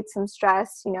alleviates some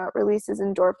stress. It releases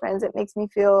endorphins. It makes me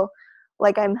feel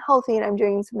like I'm healthy and I'm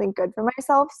doing something good for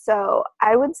myself. So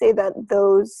I would say that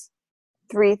those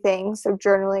 3 things, so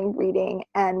journaling, reading,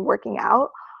 and working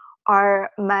out, are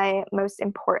my most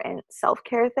important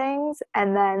self-care things.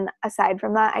 And then aside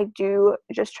from that, I do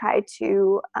just try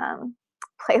to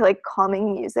play like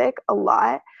calming music a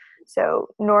lot. So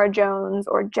Nora Jones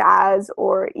or jazz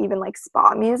or even like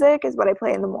spa music is what I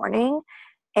play in the morning.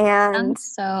 And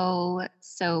so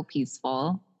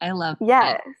peaceful. I love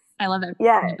yes, it. I love everything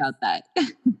yes, about that.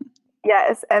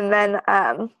 yes. And then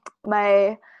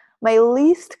my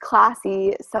least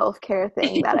classy self-care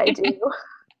thing that I do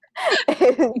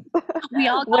is We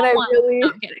all when got I one. really, No,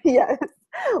 I'm kidding. yes,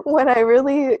 when I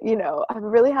really, I've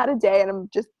really had a day and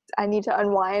I need to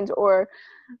unwind or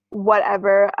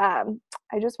whatever.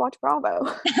 I just watch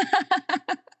Bravo.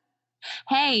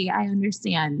 Hey, I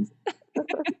understand.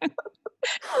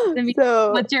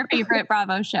 So, What's your favorite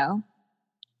Bravo show?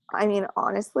 I mean,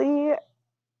 honestly,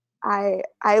 I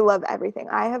love everything.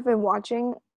 I have been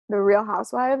watching The Real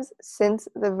Housewives since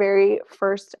the very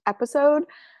first episode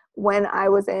when I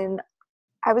was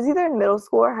either in middle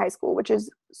school or high school, which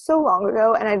is so long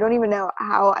ago, and I don't even know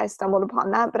how I stumbled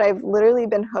upon that, but I've literally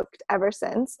been hooked ever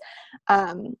since.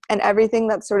 And everything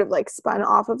that's sort of like spun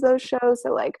off of those shows,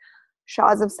 so like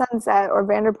Shaws of Sunset or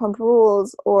Vanderpump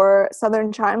Rules or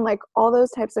Southern Charm, like all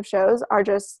those types of shows are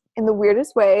just in the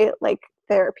weirdest way like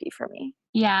therapy for me.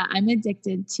 Yeah, I'm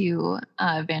addicted to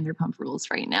Vanderpump Rules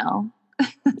right now.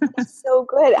 So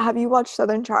good. Have you watched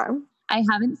Southern Charm? I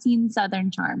haven't seen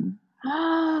Southern Charm.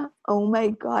 Oh my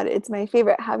God, it's my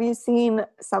favorite. Have you seen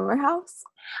Summer House?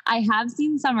 I have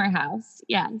seen Summer House,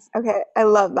 yes. Okay, I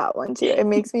love that one too. It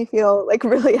makes me feel like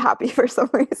really happy for some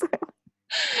reason.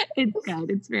 It's good.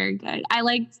 It's very good.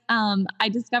 I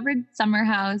discovered Summer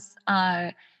House.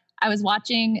 I was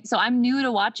watching, so I'm new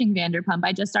to watching Vanderpump.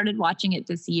 I just started watching it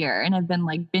this year and I've been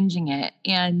like binging it.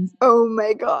 And Oh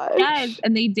my gosh. yes,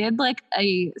 and they did like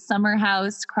a Summer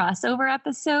House crossover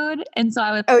episode. And so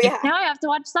I was Yeah. now I have to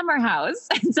watch Summer House.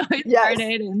 And so I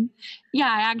started and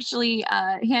I actually,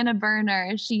 Hannah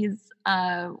Berner,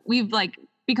 we've like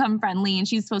become friendly and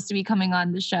she's supposed to be coming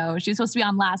on the show. She was supposed to be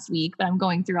on last week, but I'm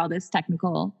going through all this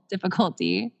technical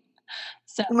difficulty.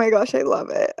 So oh my gosh, I love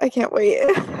it. I can't wait.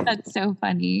 that's so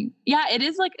funny. Yeah, it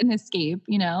is like an escape,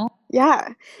 Yeah,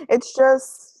 it's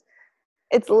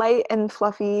light and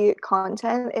fluffy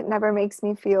content. It never makes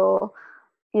me feel,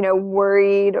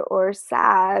 worried or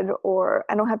sad, or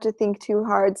I don't have to think too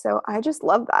hard. So I just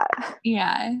love that.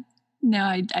 Yeah. No,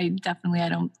 I definitely, I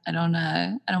don't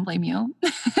blame you.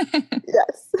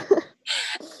 Yes.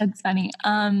 That's funny.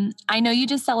 I know you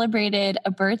just celebrated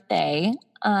a birthday.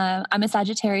 I'm a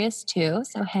Sagittarius too,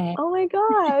 so hey. Oh my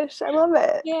gosh, I love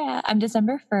it. Yeah, I'm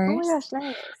December 1st. Oh my gosh,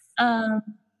 nice.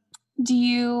 Do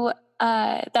you,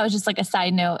 that was just like a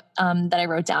side note that I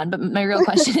wrote down, but my real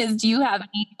question is, do you have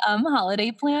any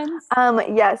holiday plans?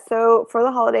 Yes, so for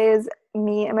the holidays,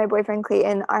 me and my boyfriend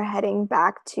Clayton are heading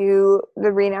back to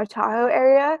the Reno Tahoe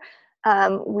area.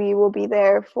 We will be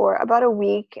there for about a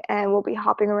week and we'll be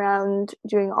hopping around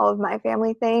doing all of my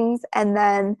family things. And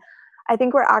then I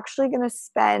think we're actually going to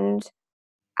spend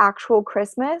actual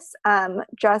Christmas,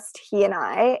 just he and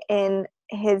I, in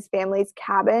his family's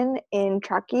cabin in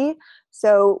Truckee.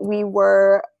 So we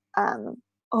were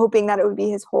hoping that it would be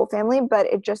his whole family, but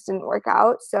it just didn't work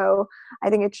out. So I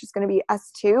think it's just going to be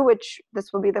us two, which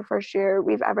this will be the first year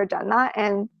we've ever done that.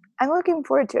 And I'm looking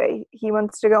forward to it. He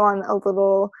wants to go on a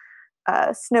little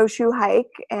snowshoe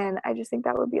hike, and I just think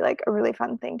that would be like a really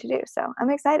fun thing to do. So I'm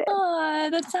excited. Oh,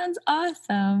 that sounds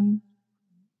awesome.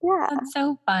 Yeah. That's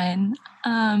so fun.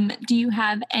 Do you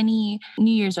have any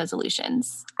New Year's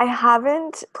resolutions? I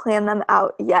haven't planned them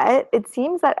out yet. It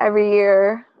seems that every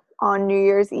year on New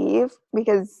Year's Eve,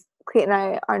 because Clayton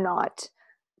and I are not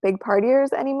big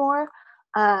partiers anymore,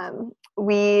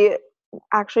 we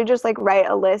actually just like write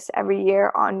a list every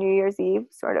year on New Year's Eve,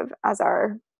 sort of as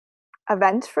our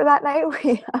event for that night.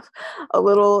 We have a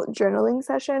little journaling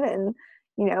session and,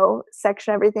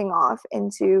 section everything off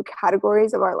into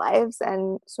categories of our lives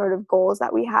and sort of goals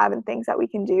that we have and things that we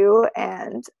can do.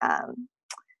 And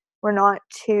we're not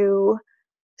too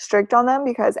strict on them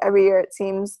because every year it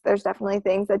seems there's definitely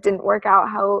things that didn't work out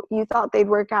how you thought they'd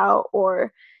work out,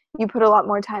 or you put a lot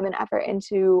more time and effort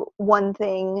into one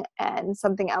thing and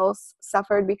something else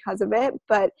suffered because of it.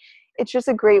 But it's just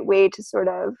a great way to sort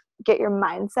of get your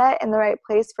mindset in the right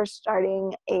place for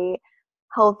starting a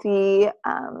healthy,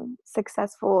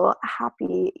 successful,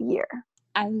 happy year.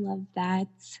 I love that.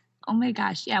 Oh my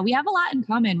gosh. Yeah, we have a lot in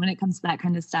common when it comes to that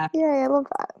kind of stuff. Yeah, I love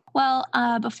that. Well,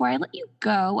 before I let you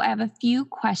go, I have a few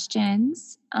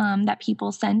questions that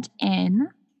people sent in.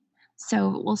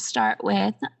 So we'll start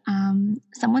with,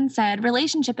 someone said,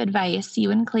 relationship advice.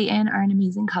 You and Clayton are an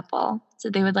amazing couple. So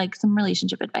they would like some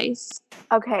relationship advice.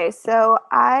 Okay, so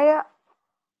I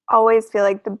always feel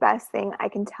like the best thing I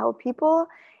can tell people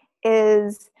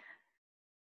is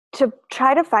to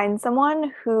try to find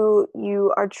someone who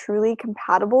you are truly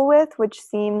compatible with, which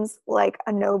seems like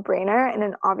a no-brainer and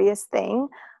an obvious thing.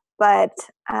 But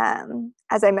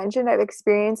as I mentioned, I've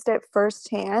experienced it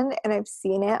firsthand, and I've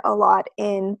seen it a lot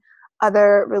in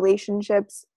other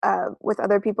relationships with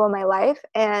other people in my life.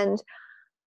 And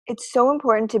it's so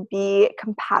important to be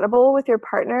compatible with your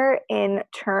partner in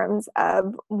terms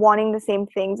of wanting the same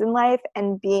things in life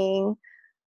and being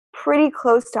pretty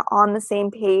close to on the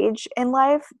same page in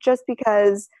life, just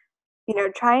because,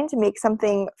 trying to make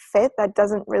something fit that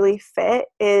doesn't really fit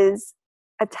is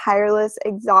a tireless,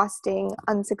 exhausting,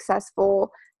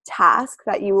 unsuccessful task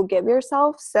that you will give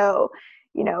yourself. So,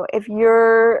 if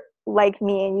you're like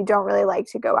me and you don't really like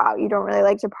to go out, you don't really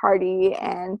like to party,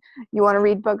 and you want to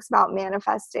read books about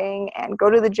manifesting and go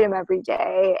to the gym every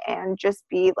day and just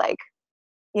be like,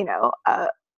 a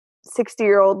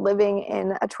 60-year-old living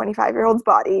in a 25-year-old's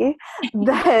body,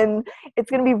 then it's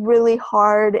going to be really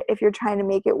hard if you're trying to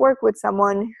make it work with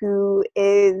someone who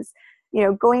is,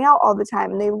 going out all the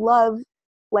time and they love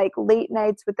like late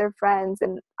nights with their friends.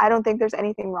 And I don't think there's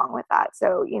anything wrong with that.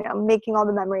 So, making all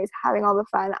the memories, having all the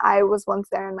fun. I was once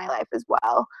there in my life as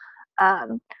well.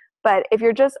 But if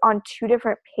you're just on two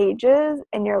different pages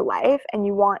in your life and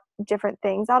you want different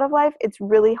things out of life, it's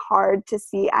really hard to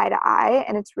see eye to eye,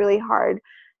 and it's really hard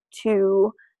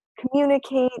to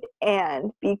communicate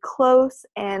and be close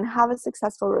and have a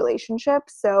successful relationship.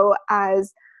 So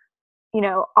as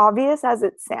obvious as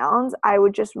it sounds, I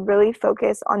would just really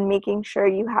focus on making sure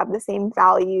you have the same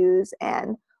values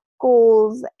and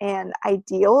goals and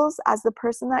ideals as the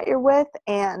person that you're with.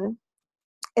 And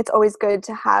it's always good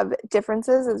to have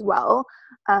differences as well.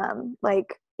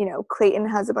 Clayton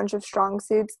has a bunch of strong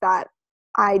suits that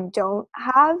I don't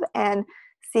have, and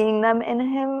seeing them in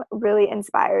him really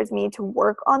inspires me to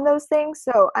work on those things.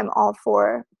 So I'm all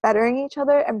for bettering each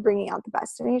other and bringing out the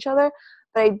best in each other.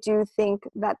 But I do think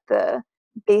that the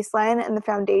baseline and the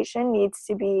foundation needs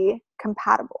to be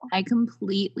compatible. I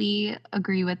completely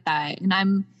agree with that. And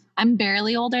I'm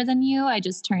barely older than you. I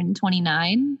just turned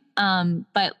 29.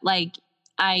 But like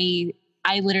I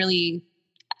literally,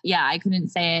 I couldn't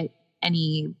say it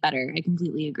any better. I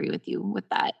completely agree with you with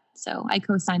that. So I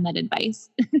co-sign that advice.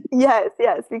 Yes,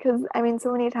 because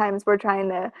so many times we're trying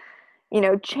to,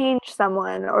 change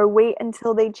someone or wait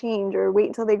until they change or wait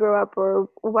until they grow up or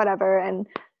whatever. And,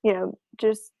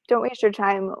 just don't waste your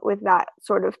time with that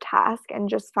sort of task, and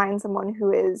just find someone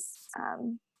who is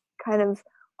kind of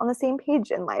on the same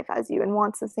page in life as you and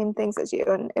wants the same things as you.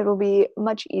 And it'll be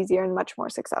much easier and much more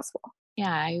successful.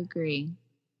 Yeah, I agree.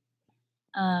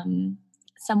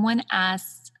 Someone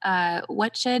asked,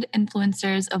 what should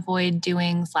influencers avoid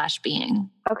doing / being?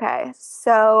 Okay,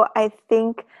 so I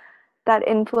think that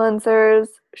influencers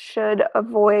should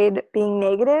avoid being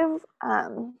negative.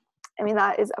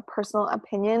 That is a personal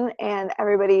opinion, and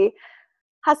everybody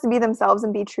has to be themselves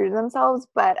and be true to themselves.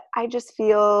 But I just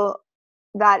feel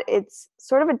that it's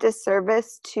sort of a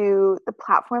disservice to the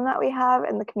platform that we have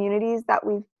and the communities that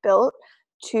we've built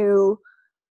to,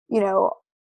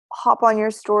 hop on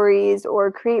your stories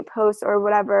or create posts or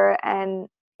whatever and,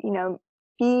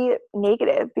 be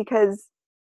negative, because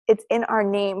it's in our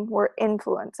name. We're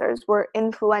influencers, we're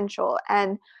influential,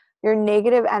 and your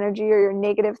negative energy or your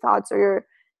negative thoughts or your,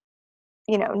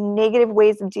 negative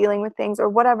ways of dealing with things or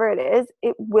whatever it is,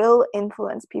 it will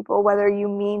influence people whether you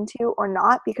mean to or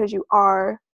not, because you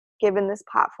are given this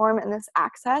platform and this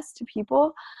access to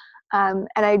people. And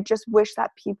I just wish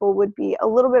that people would be a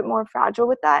little bit more fragile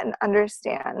with that and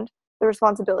understand the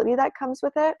responsibility that comes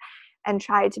with it and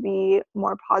try to be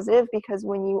more positive, because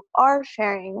when you are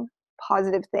sharing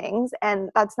positive things, and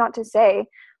that's not to say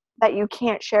that you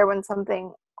can't share when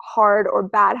something hard or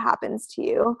bad happens to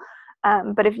you.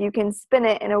 But if you can spin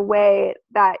it in a way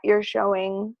that you're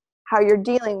showing how you're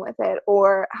dealing with it,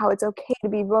 or how it's okay to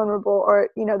be vulnerable, or,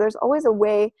 there's always a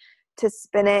way to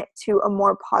spin it to a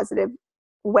more positive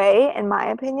way, in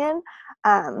my opinion.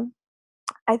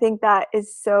 I think that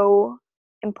is so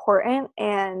important,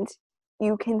 and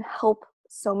you can help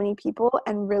so many people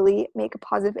and really make a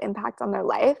positive impact on their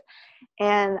life.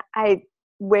 And I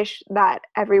wish that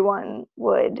everyone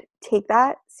would take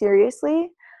that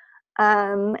seriously.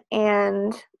 And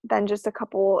then just a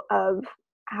couple of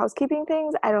housekeeping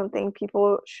things. I don't think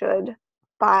people should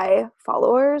buy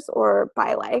followers or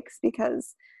buy likes,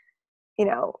 because,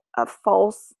 a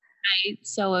false I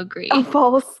so agree. a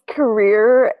false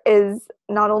career is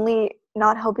not only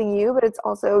not helping you, but it's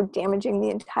also damaging the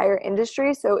entire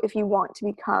industry. So if you want to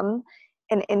become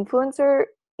an influencer,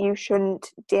 you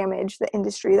shouldn't damage the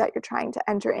industry that you're trying to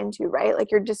enter into, right? Like,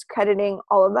 you're discrediting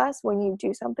all of us when you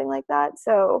do something like that.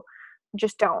 So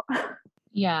just don't.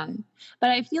 Yeah. But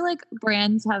I feel like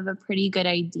brands have a pretty good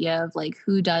idea of like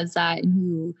who does that and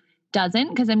who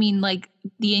doesn't. Cause I mean, like,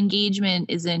 the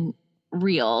engagement isn't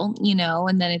real,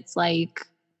 and then it's like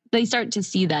they start to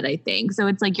see that, I think. So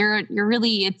it's like you're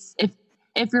really, it's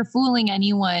if you're fooling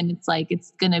anyone, it's like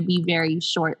it's gonna be very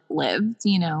short-lived,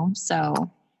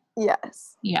 So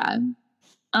Yes. yeah.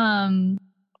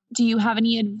 Do you have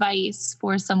any advice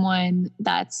for someone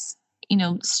that's,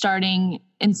 starting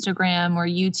Instagram or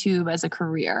YouTube as a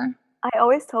career? I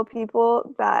always tell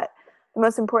people that the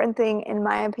most important thing, in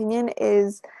my opinion,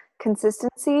 is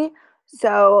consistency.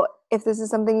 So if this is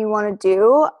something you want to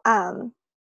do,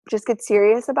 just get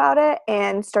serious about it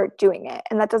and start doing it.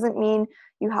 And that doesn't mean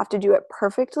you have to do it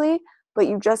perfectly, but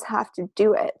you just have to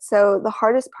do it. So the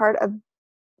hardest part of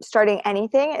starting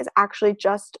anything is actually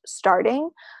just starting.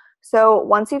 So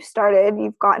once you've started,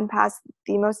 you've gotten past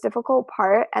the most difficult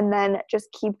part, and then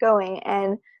just keep going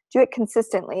and do it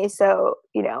consistently. So,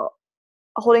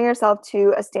 holding yourself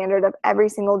to a standard of every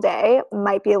single day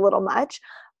might be a little much,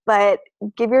 but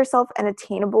give yourself an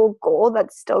attainable goal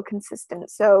that's still consistent.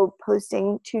 So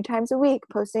posting 2 times a week,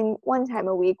 posting 1 time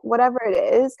a week, whatever it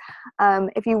is.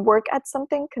 If you work at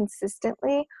something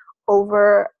consistently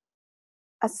over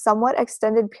a somewhat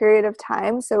extended period of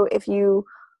time, so if you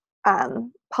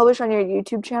publish on your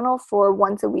YouTube channel for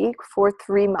once a week for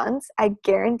 3 months, I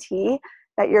guarantee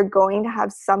that you're going to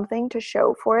have something to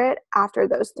show for it after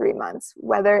those 3 months,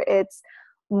 whether it's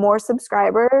more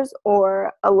subscribers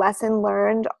or a lesson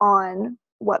learned on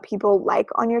what people like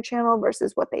on your channel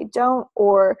versus what they don't,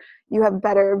 or you have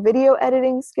better video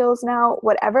editing skills now.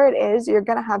 Whatever it is, you're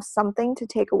going to have something to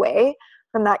take away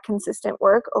from that consistent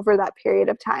work over that period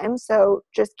of time. So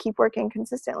just keep working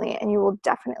consistently and you will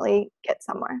definitely get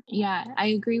somewhere. Yeah, I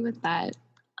agree with that.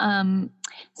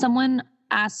 Someone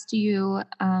asked you,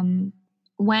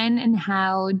 when and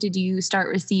how did you start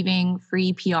receiving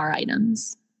free PR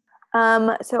items?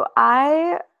 So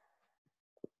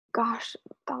gosh,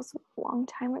 that was a long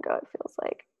time ago. It feels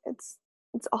like it's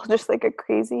all just like a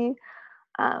crazy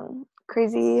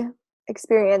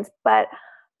experience. But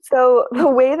so the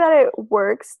way that it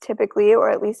works typically,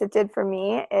 or at least it did for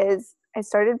me, is I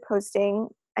started posting.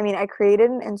 I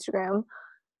created an Instagram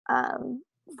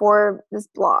for this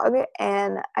blog,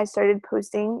 and I started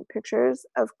posting pictures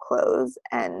of clothes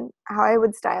and how I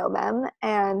would style them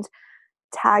and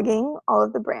tagging all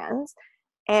of the brands.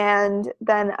 And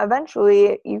then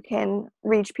eventually you can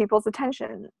reach people's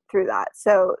attention through that.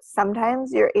 So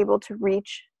sometimes you're able to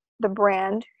reach the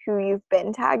brand who you've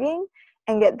been tagging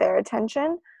and get their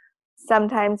attention.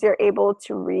 Sometimes you're able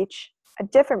to reach a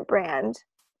different brand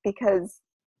because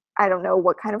I don't know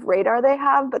what kind of radar they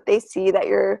have, but they see that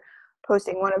you're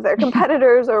posting one of their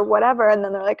competitors or whatever. And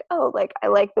then they're like, oh, like, I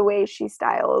like the way she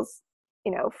styles,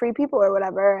 Free People or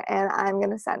whatever. And I'm going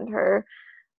to send her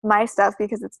my stuff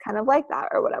because it's kind of like that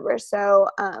or whatever. So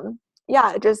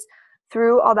yeah, just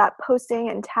through all that posting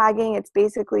and tagging, it's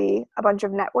basically a bunch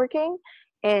of networking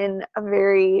in a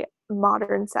very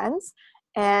modern sense.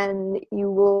 And you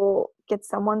will get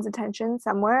someone's attention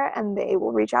somewhere and they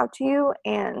will reach out to you,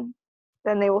 and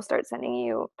then they will start sending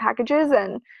you packages.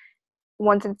 And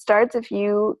once it starts, if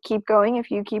you keep going, if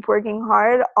you keep working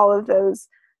hard, all of those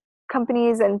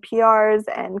companies and PRs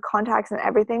and contacts and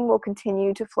everything will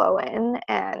continue to flow in,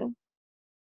 and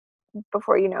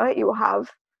before you know it, you will have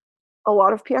a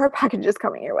lot of PR packages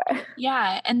coming your way.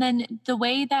 Yeah. And then the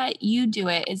way that you do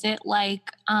it, is it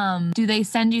like, do they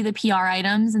send you the PR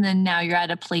items and then now you're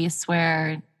at a place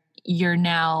where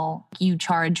you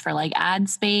charge for like ad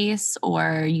space,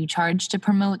 or you charge to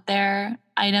promote their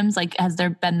items? Like, has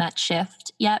there been that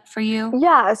shift yet for you?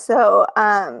 Yeah. So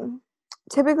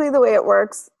typically the way it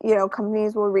works,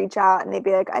 companies will reach out and they'd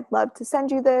be like, I'd love to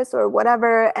send you this or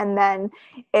whatever. And then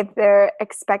if they're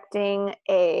expecting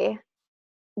a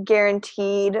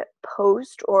guaranteed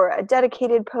post or a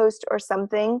dedicated post or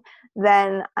something,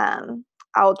 then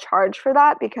I'll charge for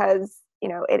that because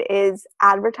it is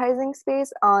advertising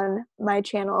space on my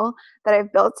channel that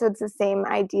I've built. So it's the same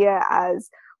idea as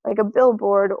like a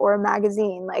billboard or a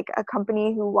magazine. Like a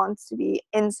company who wants to be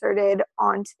inserted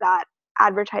onto that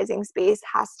advertising space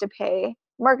has to pay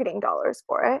marketing dollars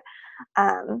for it.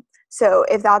 So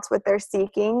if that's what they're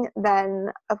seeking,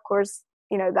 then of course,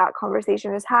 that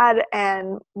conversation is had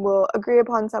and we'll agree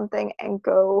upon something and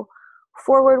go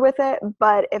forward with it.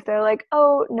 But if they're like,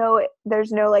 oh no,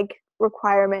 there's no like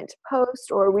requirement to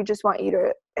post, or we just want you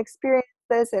to experience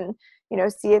this and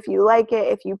see if you like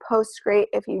it. If you post, great.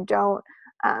 If you don't,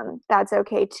 that's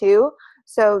okay too.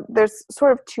 So there's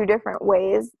sort of two different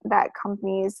ways that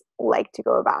companies like to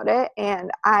go about it,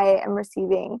 and I am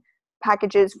receiving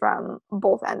packages from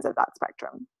both ends of that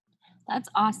spectrum. That's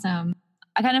awesome.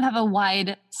 I kind of have a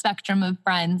wide spectrum of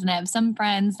friends, and I have some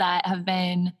friends that have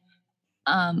been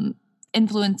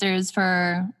influencers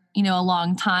for a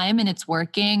long time and it's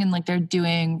working and like they're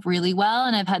doing really well.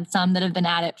 And I've had some that have been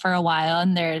at it for a while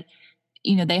and they're,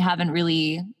 they haven't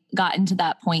really gotten to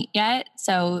that point yet.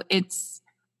 So it's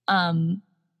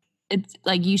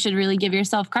like you should really give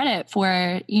yourself credit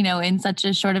for, in such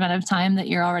a short amount of time that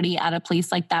you're already at a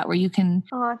place like that where you can.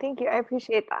 Oh, thank you. I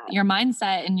appreciate that. Your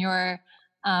mindset and your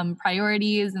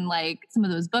priorities and like some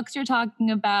of those books you're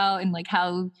talking about and like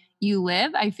how you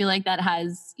live. I feel like that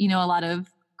has, a lot of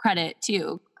credit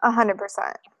too. 100%.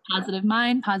 Positive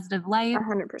mind, positive life.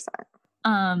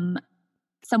 100%.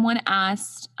 Someone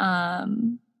asked,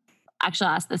 actually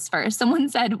I'll ask this first. Someone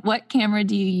said, what camera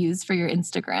do you use for your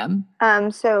Instagram?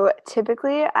 So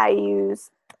typically I use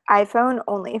iPhone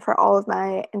only for all of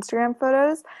my Instagram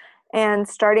photos. And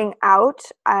starting out,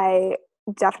 I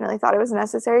definitely thought it was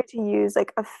necessary to use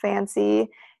like a fancy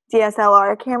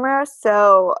DSLR camera.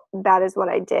 So that is what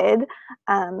I did.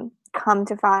 Come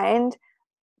to find,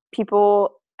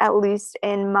 people, at least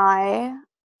in my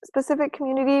specific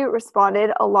community,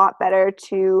 responded a lot better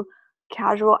to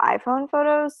casual iPhone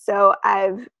photos. So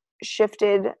I've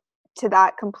shifted to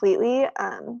that completely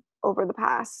over the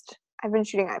past, I've been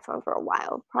shooting iPhone for a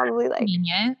while, probably like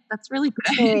convenient. That's really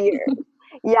good. 2 years.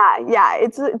 Yeah.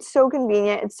 It's so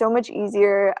convenient. It's so much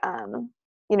easier.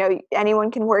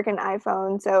 Anyone can work an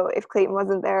iPhone. So if Clayton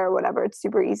wasn't there or whatever, it's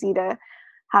super easy to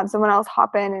have someone else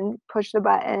hop in and push the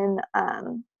button.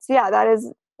 So yeah, that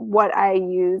is what I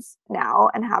use now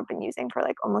and have been using for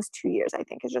like almost 2 years, I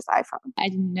think, is just iPhone. I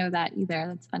didn't know that either.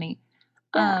 That's funny.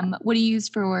 Yeah. What do you use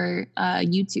for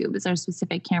YouTube? Is there a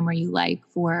specific camera you like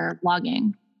for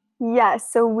vlogging?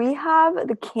 Yes. So we have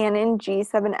the Canon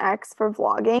G7X for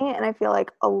vlogging, and I feel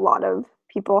like a lot of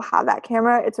people have that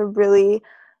camera. It's a really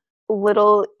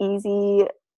little, easy,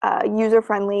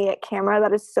 user-friendly camera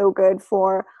that is so good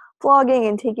for vlogging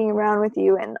and taking around with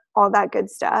you and all that good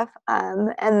stuff.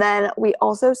 And then we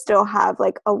also still have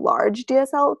like a large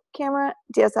DSLR camera.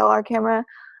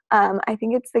 I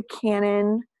think it's the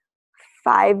Canon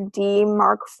 5D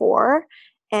Mark IV,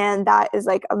 and that is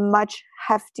like a much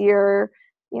heftier,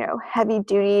 heavy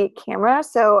duty camera.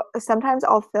 So sometimes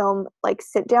I'll film like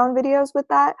sit down videos with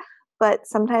that, but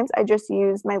sometimes I just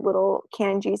use my little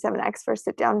Canon G7X for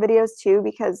sit down videos too,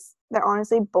 because they're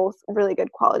honestly both really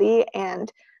good quality,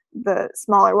 and the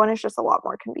smaller one is just a lot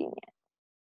more convenient.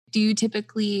 Do you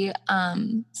typically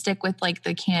stick with like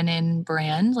the Canon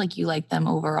brand? Like you like them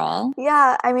overall?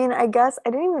 Yeah, I mean, I guess I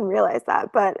didn't even realize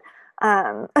that, but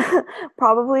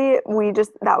probably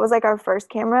that was like our first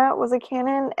camera was a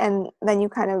Canon, and then you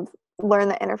kind of learn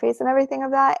the interface and everything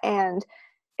of that, and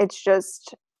it's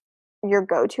just your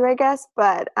go-to, I guess.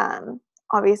 But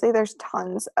obviously there's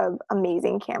tons of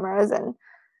amazing cameras and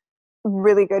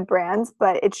really good brands,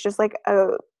 but it's just like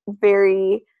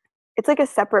it's like a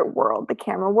separate world, the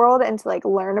camera world, and to like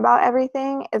learn about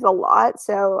everything is a lot.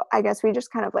 So I guess we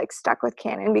just kind of like stuck with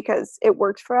Canon because it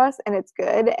worked for us and it's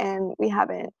good, and we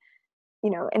haven't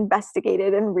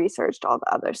investigated and researched all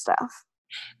the other stuff.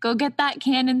 Go get that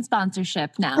Canon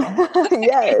sponsorship now.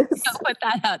 Yes. Go put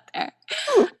that out there.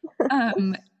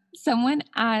 Someone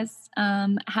asked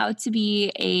how to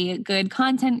be a good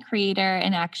content creator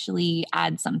and actually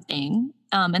add something.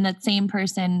 And that same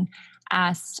person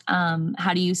asked,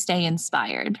 how do you stay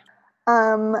inspired?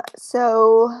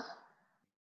 So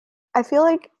I feel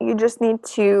like you just need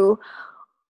to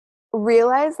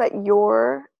realize that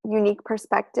your unique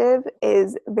perspective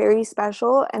is very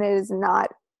special and it is not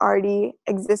already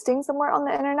existing somewhere on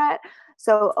the internet.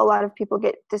 So a lot of people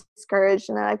get discouraged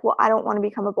and they're like, well, I don't want to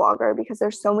become a blogger because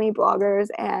there's so many bloggers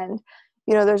and,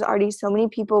 you know, there's already so many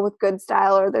people with good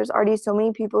style, or there's already so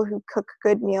many people who cook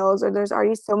good meals, or there's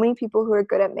already so many people who are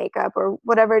good at makeup, or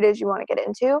whatever it is you want to get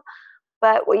into.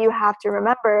 But what you have to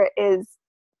remember is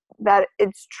that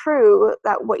it's true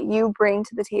that what you bring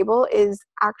to the table is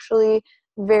actually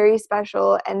very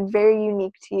special and very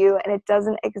unique to you, and it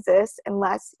doesn't exist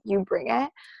unless you bring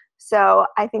it. So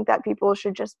I think that people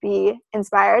should just be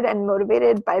inspired and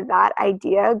motivated by that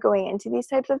idea going into these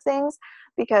types of things,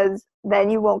 because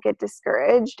then you won't get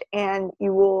discouraged and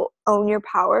you will own your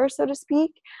power, so to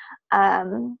speak.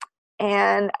 And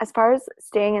as far as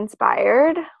staying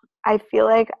inspired, I feel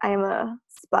like I'm a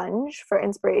sponge for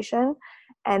inspiration,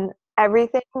 and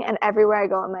everything and everywhere I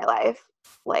go in my life,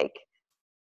 like,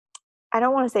 I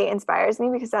don't want to say inspires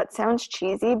me because that sounds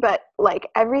cheesy, but like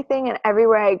everything and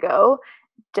everywhere I go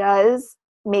does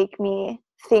make me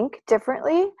think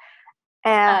differently.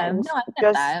 And no, I get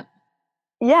just that.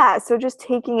 Yeah, so just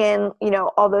taking in, you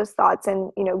know, all those thoughts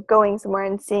and, you know, going somewhere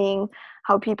and seeing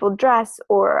how people dress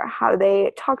or how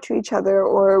they talk to each other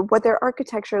or what their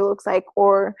architecture looks like,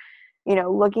 or, you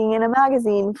know, looking in a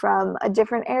magazine from a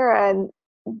different era and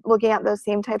looking at those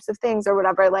same types of things or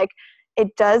whatever, like,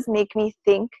 it does make me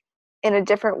think in a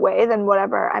different way than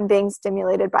whatever I'm being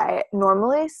stimulated by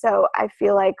normally. So I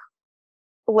feel like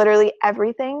literally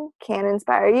everything can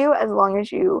inspire you as long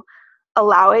as you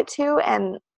allow it to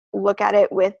and look at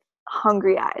it with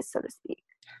hungry eyes, so to speak.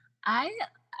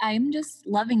 I'm just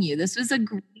loving you. This was a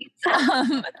great,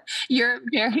 you're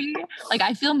very, like,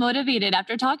 I feel motivated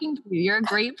after talking to you. You're a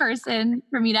great person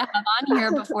for me to have on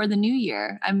here before the new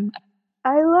year. I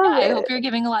love it. I hope you're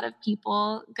giving a lot of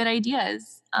people good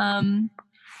ideas.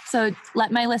 So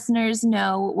let my listeners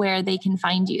know where they can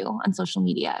find you on social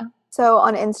media. So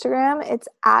on Instagram, it's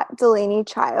at Delaney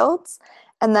Childs.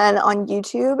 And then on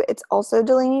YouTube, it's also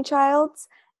Delaney Childs.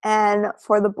 And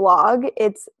for the blog,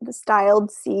 it's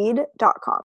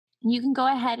thestyledseed.com. You can go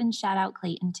ahead and shout out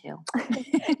Clayton too.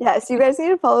 Yes, you guys need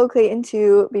to follow Clayton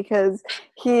too, because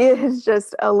he is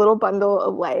just a little bundle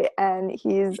of light, and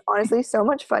he's honestly so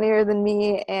much funnier than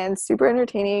me and super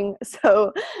entertaining.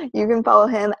 So you can follow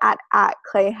him at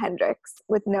Clay Hendricks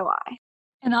with no I.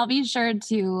 And I'll be sure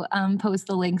to post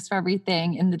the links for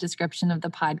everything in the description of the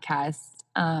podcast.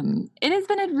 It has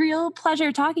been a real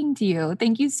pleasure talking to you.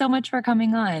 Thank you so much for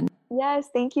coming on. Yes,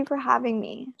 thank you for having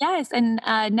me. Yes, and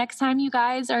next time you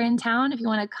guys are in town, if you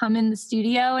want to come in the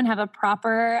studio and have a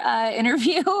proper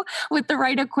interview with the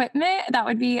right equipment, that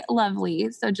would be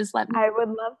lovely. So just let me. I would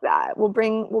love that. We'll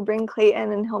bring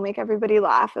Clayton, and he'll make everybody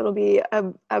laugh. It'll be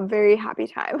a very happy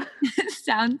time.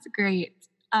 Sounds great.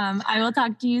 I will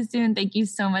talk to you soon. Thank you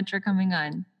so much for coming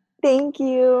on. Thank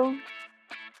you.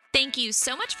 Thank you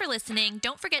so much for listening.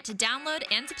 Don't forget to download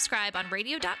and subscribe on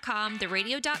radio.com, the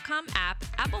radio.com app,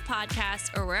 Apple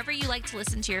Podcasts, or wherever you like to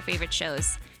listen to your favorite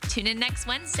shows. Tune in next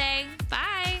Wednesday.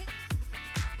 Bye.